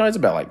knows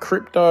about like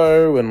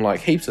crypto and like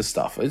heaps of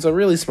stuff. He's a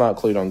really smart,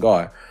 clued on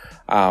guy.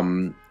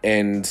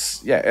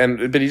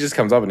 But he just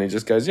comes up and he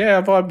just goes, "Yeah,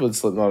 I vibe with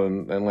Slipknot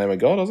and Lamb of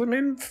God." I was like,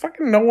 "Man,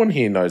 fucking no one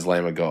here knows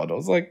Lamb of God." I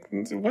was like,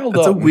 "Well done."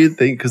 It's a weird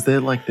thing because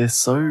they've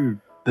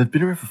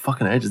been around for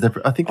fucking ages.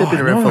 I think they've been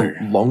around for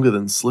longer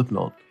than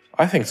Slipknot.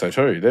 I think so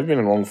too. They've been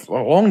around for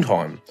a long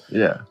time.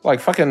 Yeah, like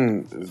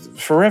fucking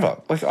forever.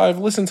 Like I've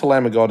listened to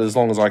Lamb of God as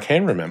long as I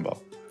can remember.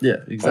 Yeah,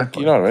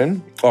 exactly. Like, you know what I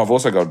mean? Oh, I've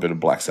also got a bit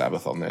of Black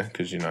Sabbath on there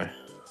because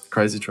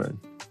Crazy Train.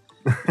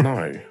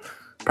 No.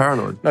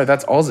 Paranoid. No,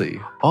 that's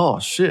Aussie. Oh,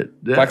 shit.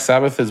 Yeah. Black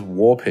Sabbath is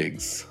War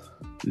Pigs.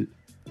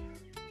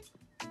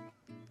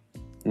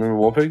 Remember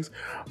War Pigs?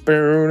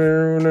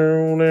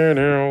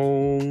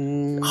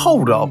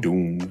 Hold up.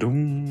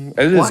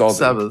 It is Aussie.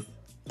 Sabbath.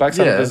 Black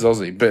Sabbath is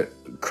Aussie, but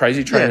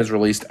Crazy Train is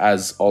released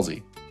as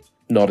Aussie,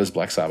 not as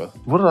Black Sabbath.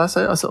 What did I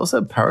say? I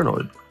said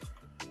Paranoid.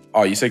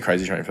 Oh, you said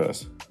Crazy Train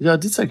first. Yeah, I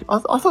did say... I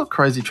thought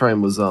Crazy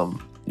Train was...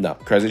 No,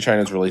 Crazy Train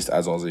is released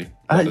as Aussie.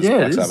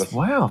 Yeah, it is.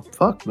 Wow.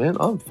 Fuck, man.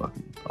 I'm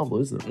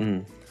losing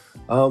it.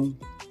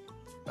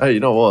 Hey, you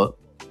know what?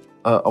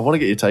 I want to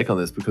get your take on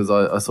this because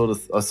I sort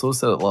of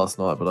said it last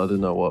night, but I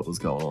didn't know what was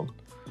going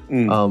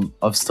on.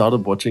 I've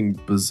started watching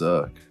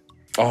Berserk.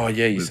 Oh,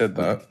 yeah, you said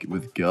that.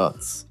 With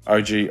Guts.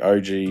 OG.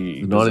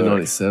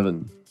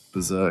 1997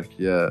 Berserk,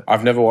 yeah.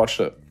 I've never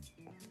watched it.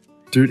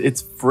 Dude,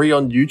 it's free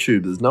on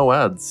YouTube. There's no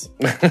ads.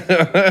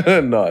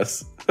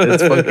 Nice.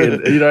 It's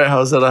fucking, you know how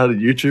I said I had a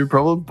YouTube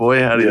problem?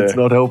 Boy, howdy, it's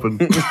not helping.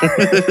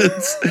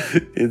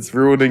 it's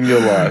ruining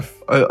your life.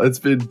 It's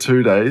been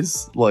 2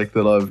 days like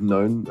that I've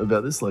known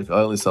about this. Like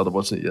I only started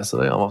watching it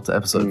yesterday. I'm up to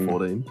episode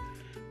 14.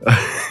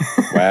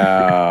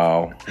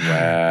 Wow.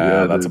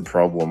 Yeah, that's a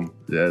problem.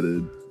 Yeah,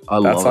 dude. I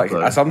love it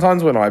though.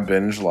 Sometimes when I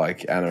binge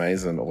like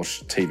animes and or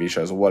TV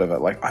shows or whatever,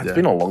 like it's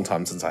been a long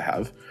time since I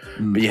have.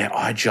 But yeah,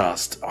 I'll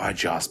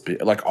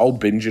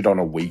binge it on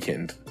a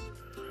weekend.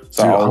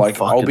 So dude,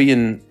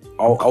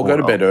 I'll go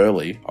to bed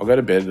early. I'll go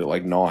to bed at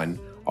like 9.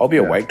 I'll be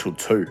awake till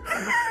 2.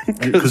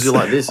 Because you're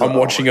like this. I'm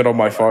watching it on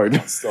my phone.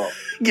 Stop.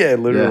 Yeah,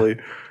 literally.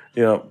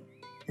 Yeah.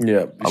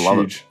 I love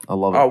it.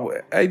 Oh,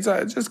 hey,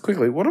 just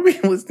quickly, what are we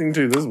listening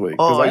to this week?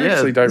 Because I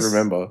actually don't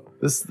remember.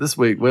 This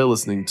week we're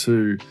listening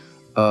to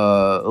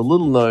a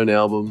little known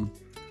album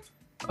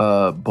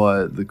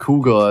by the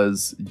cool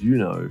guys,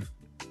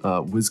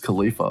 Wiz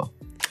Khalifa.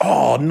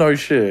 Oh, no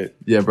shit.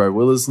 Yeah, bro,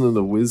 we're listening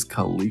to Wiz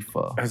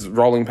Khalifa. Has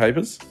Rolling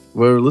Papers?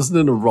 We're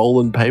listening to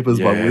Rolling Papers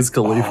by Wiz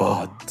Khalifa.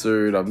 Oh,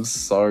 dude, I'm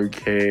so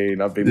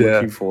keen. I've been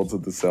looking forward to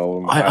this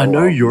album. I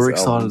know you're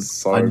excited.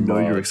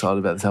 You're excited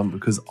about this album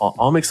because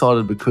I'm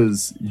excited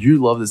because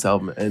you love this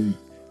album, and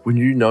when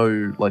you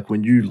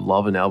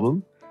love an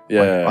album,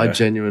 I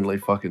genuinely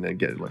fucking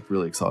get like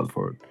really excited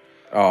for it.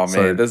 Oh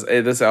man,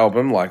 this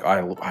album, like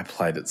I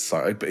played it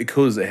so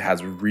because it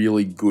has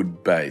really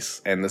good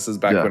bass, and this is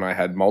back when I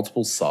had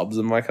multiple subs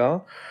in my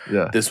car.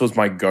 Yeah, this was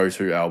my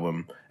go-to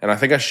album, and I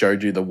think I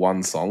showed you the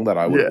one song that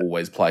I would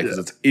always play because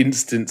it's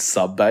instant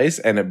sub bass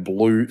and it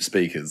blew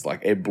speakers,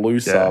 like it blew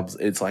subs.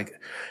 It's like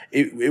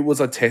it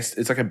was a test.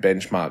 It's like a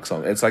benchmark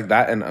song. It's like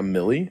that and A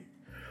Milli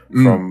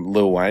from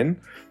Lil Wayne.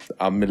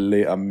 A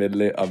milli,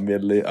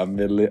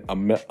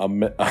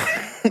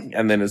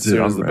 and then as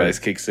soon as the bass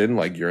kicks in,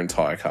 like your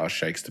entire car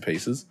shakes to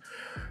pieces.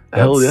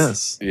 Hell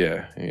yes.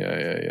 Yeah.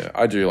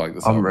 I do like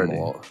this album a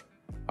lot.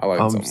 I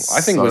like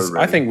this album.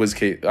 I think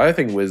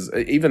Wiz,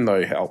 even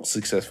though how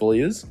successful he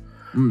is,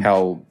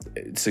 how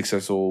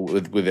successful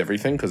with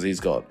everything, because he's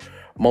got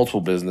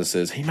multiple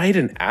businesses. He made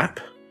an app.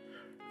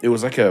 It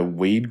was like a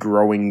weed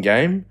growing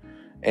game,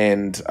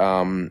 and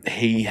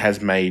he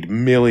has made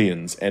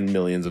millions and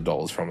millions of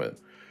dollars from it.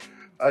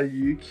 Are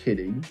you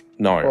kidding?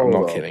 No, I'm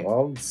not kidding.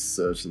 I'm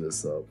searching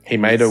this up. He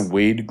made a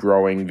weed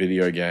growing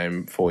video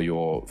game for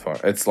your phone.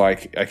 It's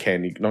like a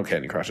not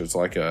Candy Crush. It's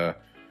like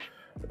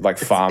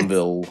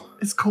Farmville.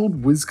 It's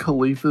called Wiz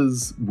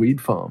Khalifa's Weed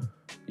Farm.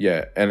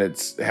 Yeah, and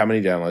it's how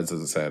many downloads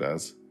does it say it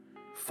has?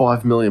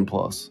 5 million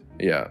plus.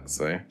 Yeah,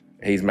 so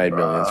he's made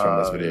millions from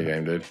this video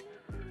game, dude.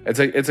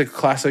 It's a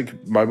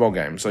classic mobile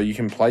game, so you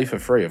can play for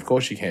free. Of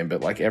course you can, but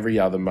like every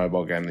other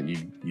mobile game that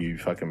you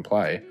fucking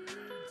play.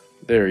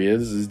 There he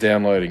is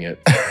downloading it.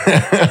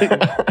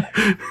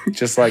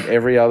 Just like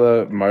every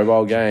other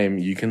mobile game,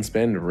 you can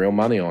spend real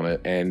money on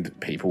it, and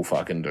people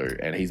fucking do.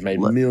 And he's made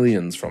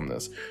millions from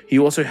this. He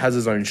also has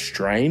his own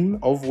strain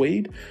of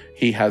weed.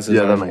 He has his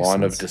own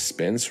line of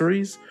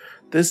dispensaries.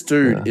 This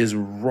dude is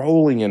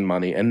rolling in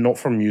money, and not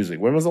from music.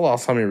 When was the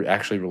last time he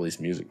actually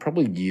released music?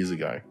 Probably years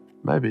ago.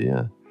 Maybe,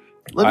 yeah.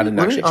 Let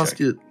me ask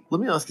you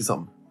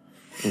something.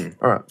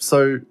 All right,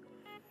 so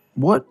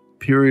what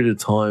period of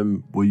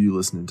time were you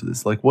listening to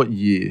this? Like, what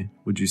year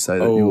would you say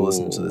that you were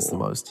listening to this the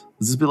most?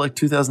 Does this be like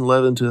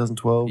 2011,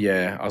 2012?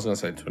 Yeah, I was going to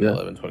say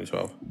 2011,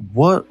 2012.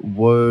 What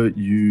were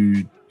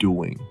you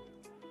doing?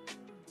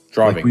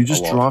 Driving. Like, were you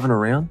just driving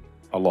around?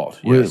 A lot,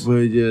 yes.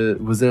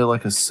 Was there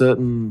like a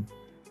certain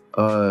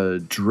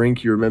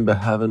drink you remember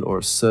having, or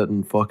a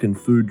certain fucking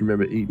food you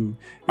remember eating?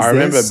 I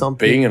remember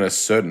being in a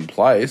certain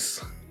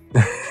place.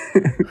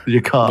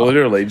 Your car,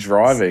 literally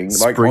driving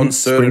on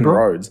certain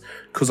roads,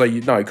 because I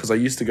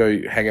used to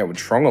go hang out with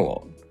Trong a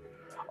lot.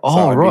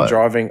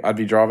 I'd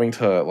be driving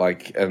to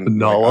like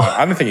Nala.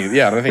 I don't think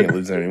it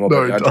lives there anymore.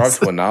 No, but I drive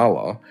to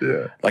Anala,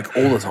 like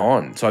all the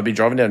time. So I'd be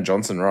driving down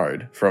Johnson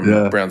Road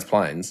from Browns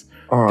Plains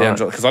down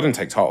because I didn't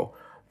take toll.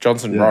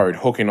 Johnson Road,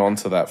 hooking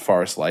onto that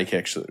Forest Lake,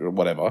 actually, or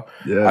whatever.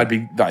 Yeah. I'd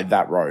be like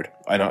that road.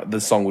 I know the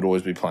song would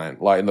always be playing,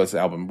 like in this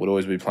album would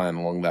always be playing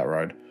along that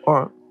road. All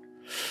right.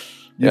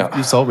 Yeah,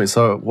 you sold me.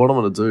 So what I'm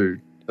going to do,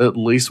 at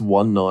least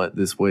one night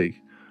this week,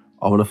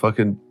 I'm going to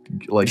fucking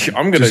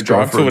I'm going to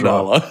drive to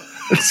Anala.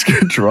 Just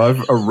going to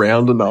drive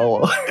around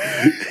Anala.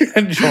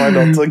 And try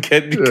not to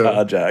get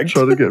carjacked.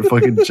 Try to get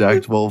fucking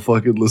jacked while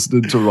fucking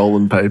listening to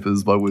Rollin'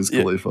 Papers by Wiz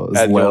Khalifa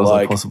as loud as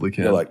I possibly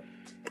can. You're like,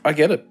 I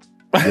get it.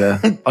 Yeah.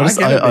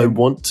 I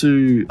want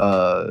to,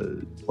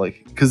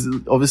 because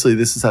obviously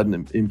this has had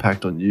an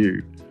impact on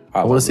you.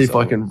 I want to see if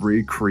I can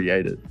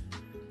recreate it.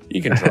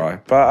 You can try,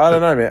 but I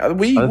don't know, man.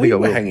 We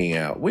were hanging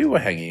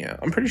out.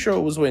 I'm pretty sure it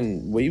was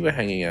when we were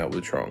hanging out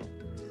with Trong.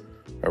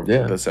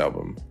 This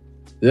album.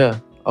 Yeah,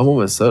 I'm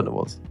almost certain it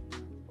was.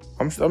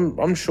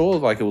 I'm sure,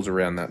 like it was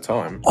around that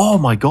time. Oh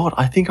my god,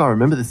 I think I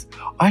remember this.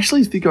 I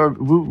actually think we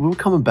were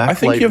coming back. I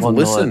think late you've one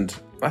listened.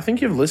 Night. I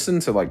think you've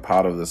listened to like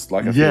part of this,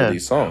 like a few of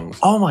these songs.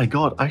 Oh my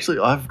god, actually,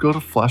 I've got a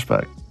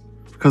flashback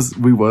because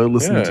we were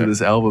listening to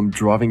this album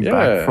driving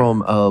back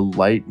from a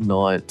late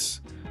night.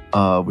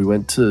 We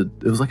went to,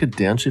 it was like a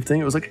downshift thing.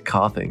 It was like a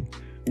car thing.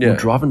 Yeah. We were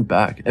driving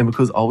back, and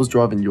because I was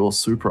driving your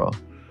Supra.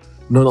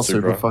 No, not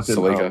Supra, fucking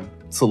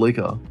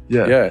Celica.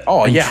 Yeah. Yeah.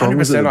 Oh, and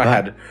 100%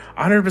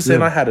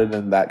 I had it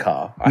in that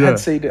car. I had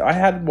CD. I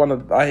had one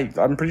of,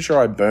 I'm pretty sure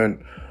I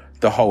burnt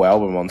the whole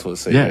album onto a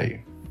CD. Yeah.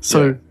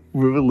 So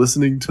we were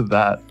listening to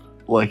that,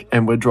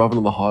 and we're driving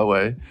on the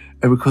highway,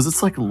 and because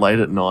it's like late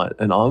at night,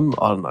 and I'm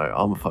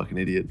a fucking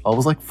idiot. I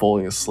was like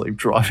falling asleep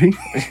driving,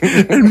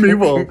 and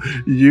meanwhile,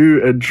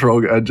 you and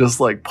Trog are just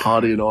like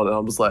partying on, and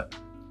I'm just like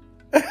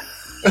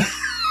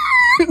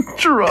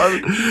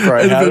driving.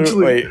 Right, and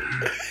eventually,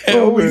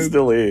 how are we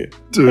still here,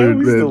 dude?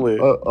 Man,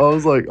 I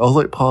was like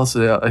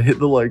passing out. I hit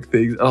the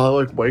things, and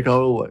I wake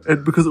up,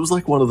 and because it was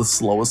like one of the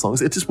slower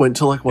songs, it just went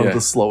to like one of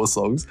the slower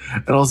songs,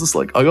 and I was just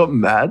like, I got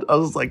mad. I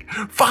was like,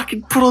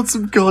 fucking put on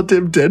some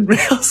goddamn Dead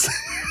Mouse.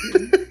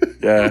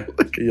 Yeah.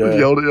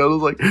 Yelled at you. I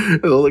was like,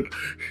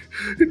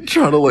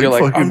 trying to You're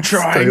fucking I'm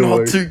trying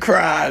not to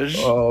crash.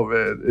 Oh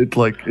man,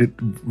 it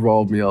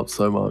rolled me up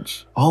so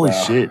much. Holy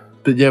shit!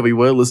 But yeah, we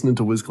were listening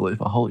to Wiz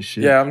Khalifa. Holy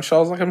shit! Yeah, I'm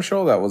sure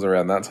that was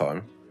around that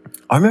time.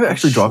 I remember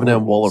actually driving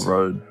down Waller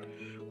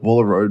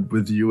Road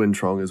with you and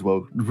Trong as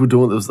well. We were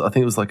doing this. I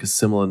think it was like a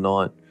similar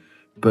night,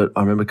 but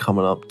I remember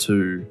coming up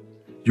to,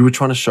 you were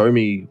trying to show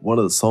me one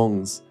of the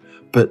songs,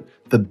 but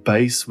the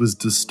bass was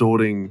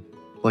distorting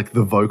like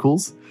the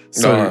vocals.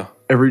 So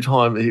every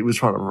time he was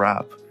trying to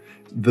rap,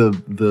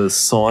 the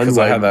sine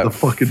wave, the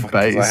fucking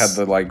bass. I had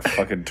the like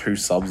fucking 2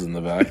 subs in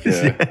the back.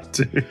 Yeah, yeah,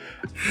 dude.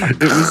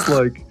 It was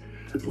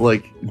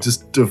like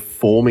just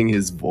deforming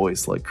his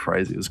voice like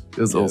crazy. It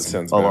was awesome. It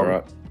sounds about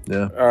right.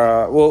 Yeah.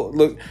 Well,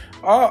 look,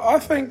 I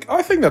think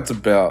that's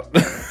about.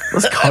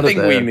 Let's cut it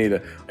there. We need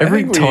it.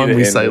 Every time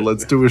we say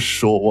let's do a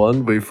short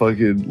one, we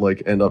fucking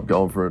like end up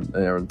going for an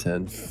hour and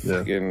 10. Yeah.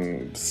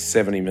 Fucking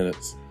 70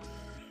 minutes.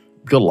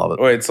 Gotta love it.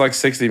 Well, it's like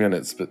 60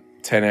 minutes, but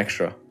 10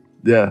 extra.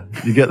 Yeah,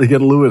 you get a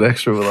little bit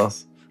extra with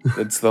us.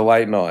 It's the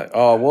late night.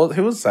 Oh, well,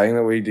 he was saying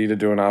that we need to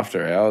do an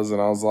after hours,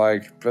 and I was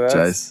like, but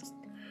Jace,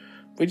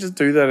 we just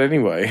do that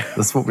anyway.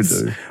 That's what we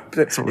do.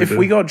 If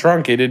we got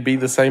drunk, it'd be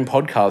the same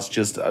podcast,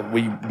 just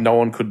no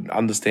one could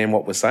understand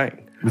what we're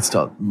saying. We'd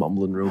start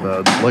mumbling real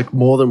bad, like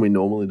more than we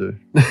normally do.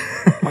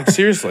 Like,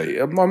 seriously,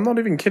 I'm not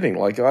even kidding.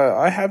 Like,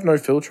 I have no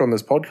filter on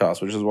this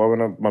podcast, which is why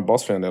when my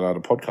boss found out I had a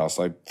podcast,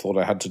 I thought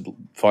I had to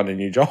find a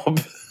new job.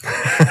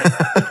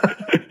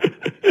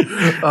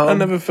 I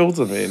never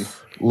filter, man.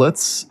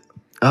 Let's.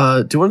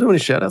 Do you want to do any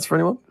shout outs for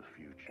anyone?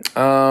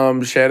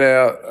 Shout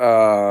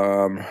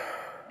out,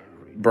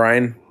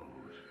 Brain.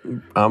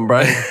 I'm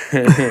Brain.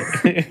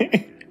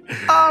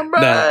 I'm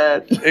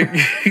Brain.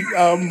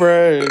 I'm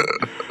Brain.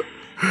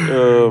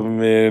 Oh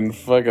man,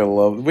 fuck! I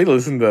love it. We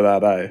listened to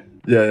that, eh?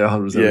 Yeah,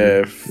 100%.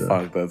 Yeah,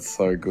 fuck, that's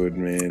so good,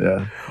 man.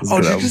 Yeah.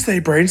 Oh, did you just say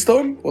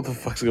brainstorm? What the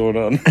fuck's going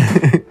on?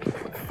 What the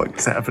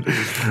fuck's happening?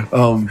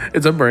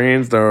 It's a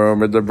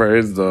brainstorm. It's a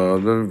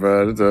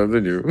brainstorm. It's up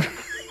to you.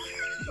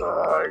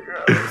 Oh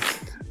god.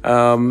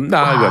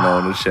 I got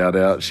no one to shout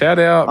out. Shout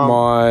out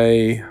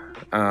my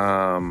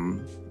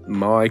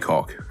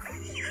cock.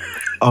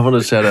 I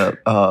want to shout out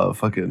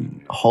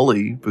fucking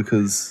Holly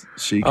because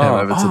she came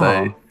over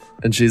today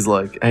and she's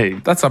like, hey,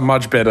 that's a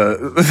much better.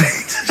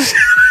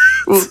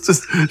 Well,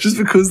 just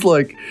because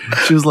like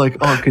she was like,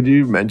 oh, could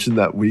you mention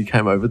that we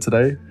came over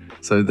today?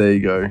 So there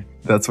you go.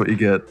 That's what you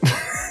get.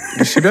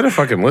 She better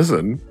fucking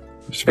listen.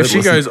 If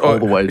she goes all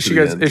the way,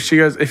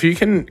 if you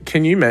can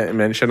you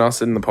mention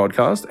us in the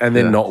podcast and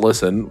then not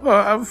listen?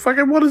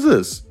 Fucking what is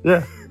this?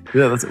 Yeah.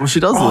 That's well. She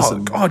does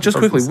listen. Oh, just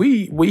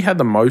quickly, we had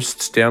the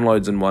most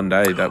downloads in one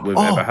day that we've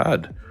ever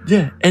had.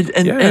 Yeah,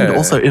 and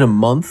also in a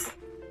month.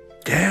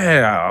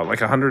 Yeah,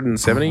 like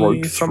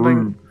 170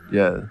 something.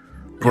 Yeah,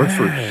 broke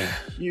through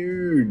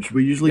huge.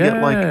 We usually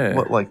get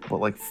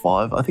like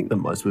 5. I think the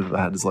most we've ever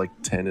had is like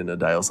 10 in a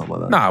day or something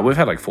like that. Nah, we've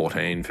had like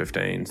 14,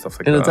 15, stuff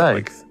like that. In a day?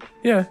 Like,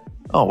 yeah.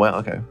 Oh wow.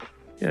 Okay.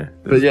 Yeah,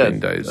 but yeah,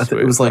 days I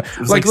think it was like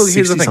look,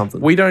 here's the thing.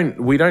 Something. We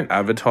don't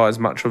advertise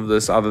much of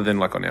this other than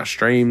like on our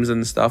streams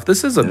and stuff.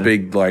 This is a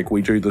big like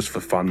we do this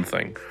for fun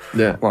thing.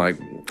 Yeah, like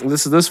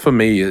this for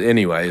me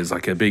anyway is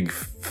like a big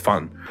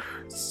fun.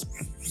 It's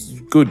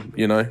good,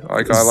 you know.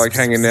 Like I like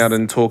hanging out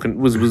and talking.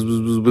 Was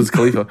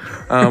Khalifa.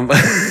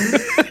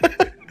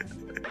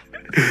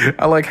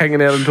 I like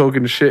hanging out and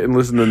talking shit and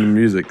listening to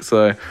music.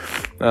 So,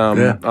 you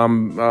know,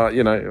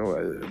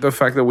 the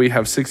fact that we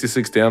have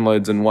 66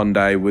 downloads in one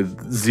day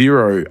with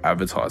 0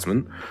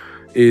 advertisement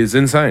is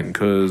insane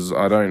because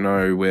I don't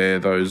know where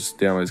those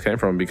downloads came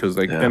from because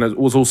and it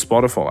was all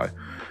Spotify.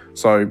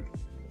 So,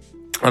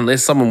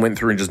 unless someone went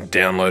through and just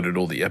downloaded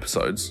all the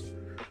episodes,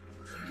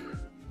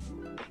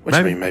 which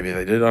maybe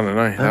they did. I don't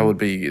know. That would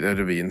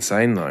be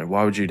insane though.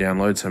 Why would you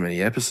download so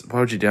many episodes? Why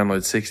would you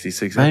download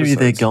 66 episodes? Maybe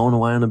they're going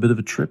away on a bit of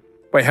a trip.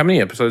 Wait, how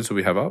many episodes do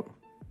we have up?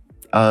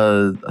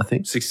 I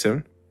think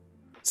 67,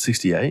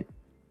 68.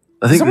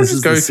 I think someone this just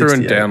is go the through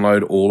 68. and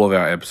download all of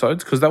our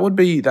episodes because that'd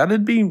be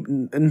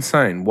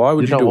insane. Why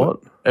would you know do what?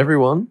 it?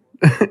 Everyone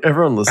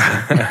listening.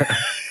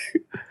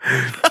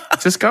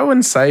 Just go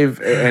and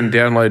save and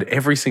download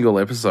every single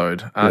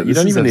episode. You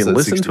don't even need to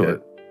listen to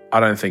it.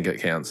 I don't think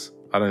it counts.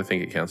 I don't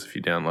think it counts if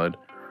you download.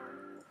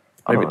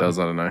 Maybe it does.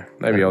 I don't know.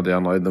 Maybe I'll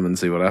download them and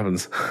see what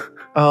happens.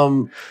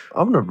 I'm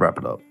gonna wrap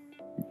it up.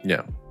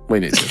 Yeah, we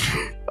need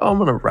to. I'm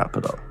gonna wrap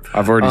it up.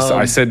 I've already.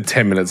 I said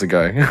 10 minutes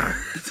ago.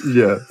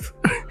 Yeah.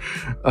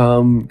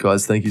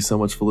 Guys, thank you so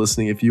much for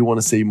listening. If you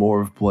want to see more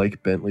of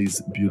Blake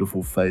Bentley's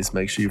beautiful face,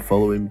 make sure you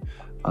follow him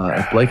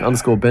at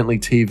Blake_Bentley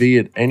TV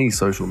at any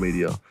social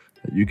media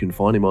that you can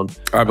find him on.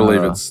 I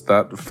believe it's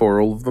that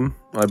for all of them.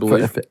 I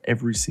believe for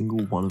every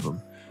single one of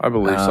them. I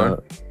believe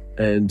so.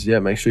 And yeah,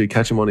 make sure you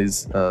catch him on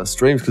his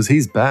streams because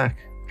he's back.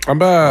 I'm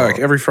back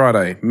every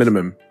Friday,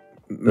 minimum.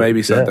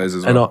 Maybe Saturdays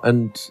as well.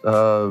 And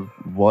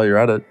while you're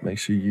at it, make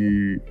sure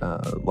you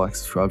like,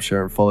 subscribe,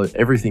 share, and follow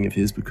everything of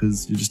his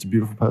because you're just a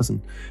beautiful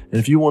person. And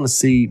if you want to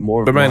see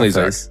more of my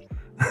face,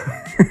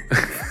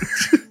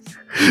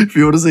 if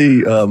you want to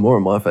see more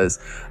of my face,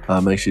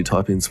 make sure you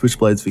type in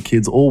Switchblades for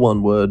Kids, all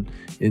one word,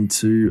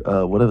 into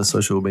whatever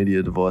social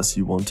media device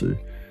you want to.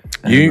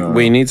 And,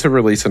 we need to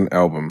release an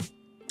album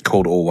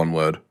called All One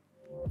Word.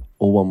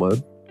 All one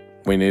word?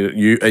 We need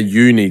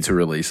you need to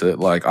release it.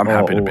 Like, I'm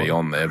happy to be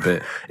on there,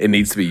 but it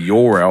needs to be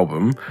your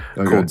album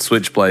called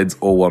Switchblades,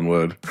 all one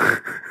word.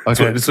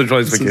 Okay.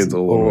 Switchblades for Kids,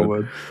 all one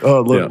word.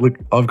 Oh, look,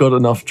 I've got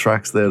enough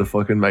tracks there to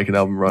fucking make an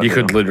album right now. You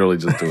could literally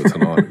just do it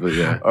tonight, but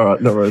yeah. All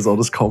right, no worries. I'll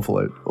just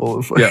compilate all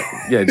of it.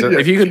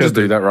 If you could just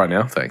do that right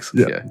now, thanks.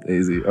 Yeah,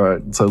 easy. All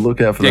right, so look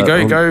out for that.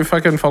 Go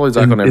fucking follow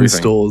Zach on everything. In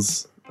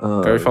stores.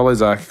 Go follow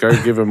Zach. Go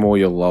give him all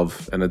your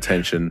love and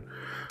attention.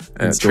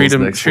 Treat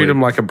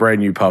him like a brand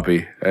new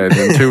puppy, and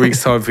in 2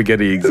 weeks' time, forget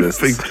he exists.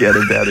 Forget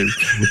about him,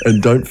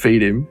 and don't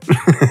feed him.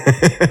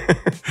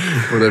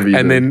 Whatever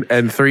you do.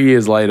 And 3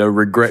 years later,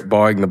 regret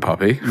buying the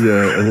puppy.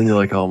 Yeah, and then you're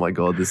like, oh my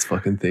god, this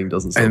fucking thing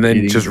doesn't stop. And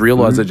then just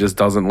realize it just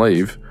doesn't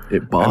leave.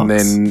 It barks and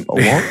then a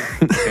lot,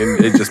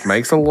 and it just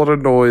makes a lot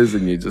of noise,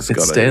 and you just got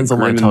to stands on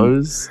my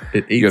toes.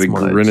 It eats. You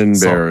got to grin and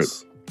bear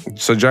socks. it.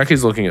 So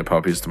Jackie's looking at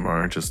puppies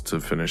tomorrow, just to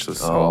finish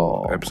this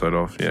whole episode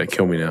off. Yeah,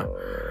 kill me now.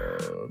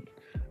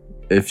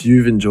 If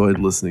you've enjoyed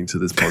listening to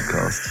this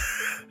podcast,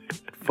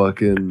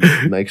 fucking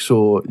make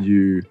sure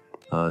you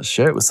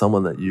share it with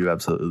someone that you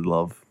absolutely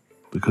love,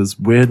 because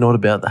we're not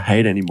about the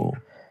hate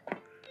anymore.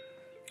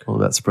 All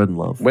about spreading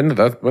love. When did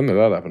that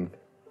happen?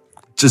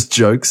 Just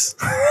jokes.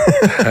 You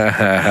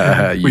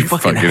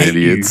fucking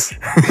idiots.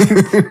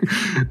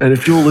 And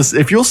if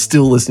you're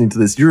still listening to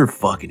this, you're a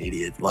fucking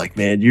idiot. Like,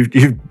 man,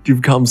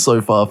 you've come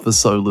so far for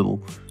so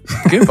little.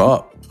 Give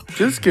up.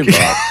 Just give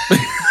up.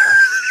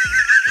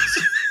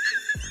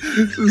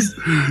 Just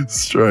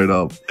straight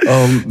up.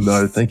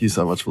 No, thank you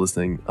so much for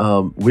listening.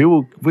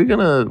 We're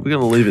gonna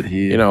leave it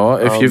here. You know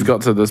what? If you've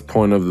got to this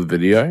point of the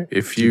video,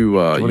 if you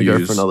want to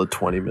go for another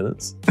 20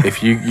 minutes,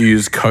 if you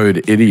use code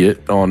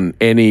IDIOT on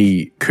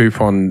any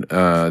coupon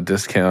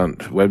discount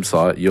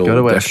website, you'll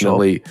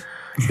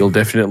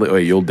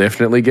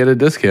definitely get a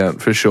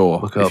discount for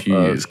sure. Look if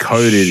you use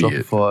code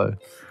IDIOT. Shopify.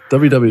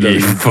 www.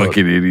 You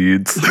fucking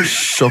idiots.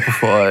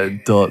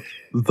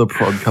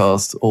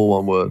 Shopify.thepodcast, all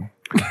one word.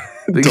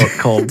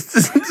 .com.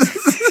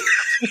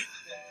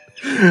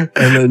 And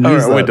then all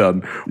right, we're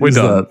done. We're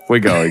done. We're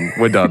going.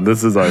 We're done.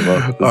 This is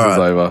over. This is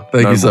over.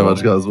 Thank you so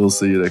much, guys. We'll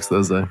see you next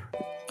Thursday.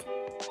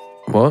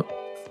 What?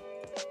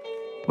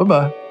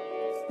 Bye-bye.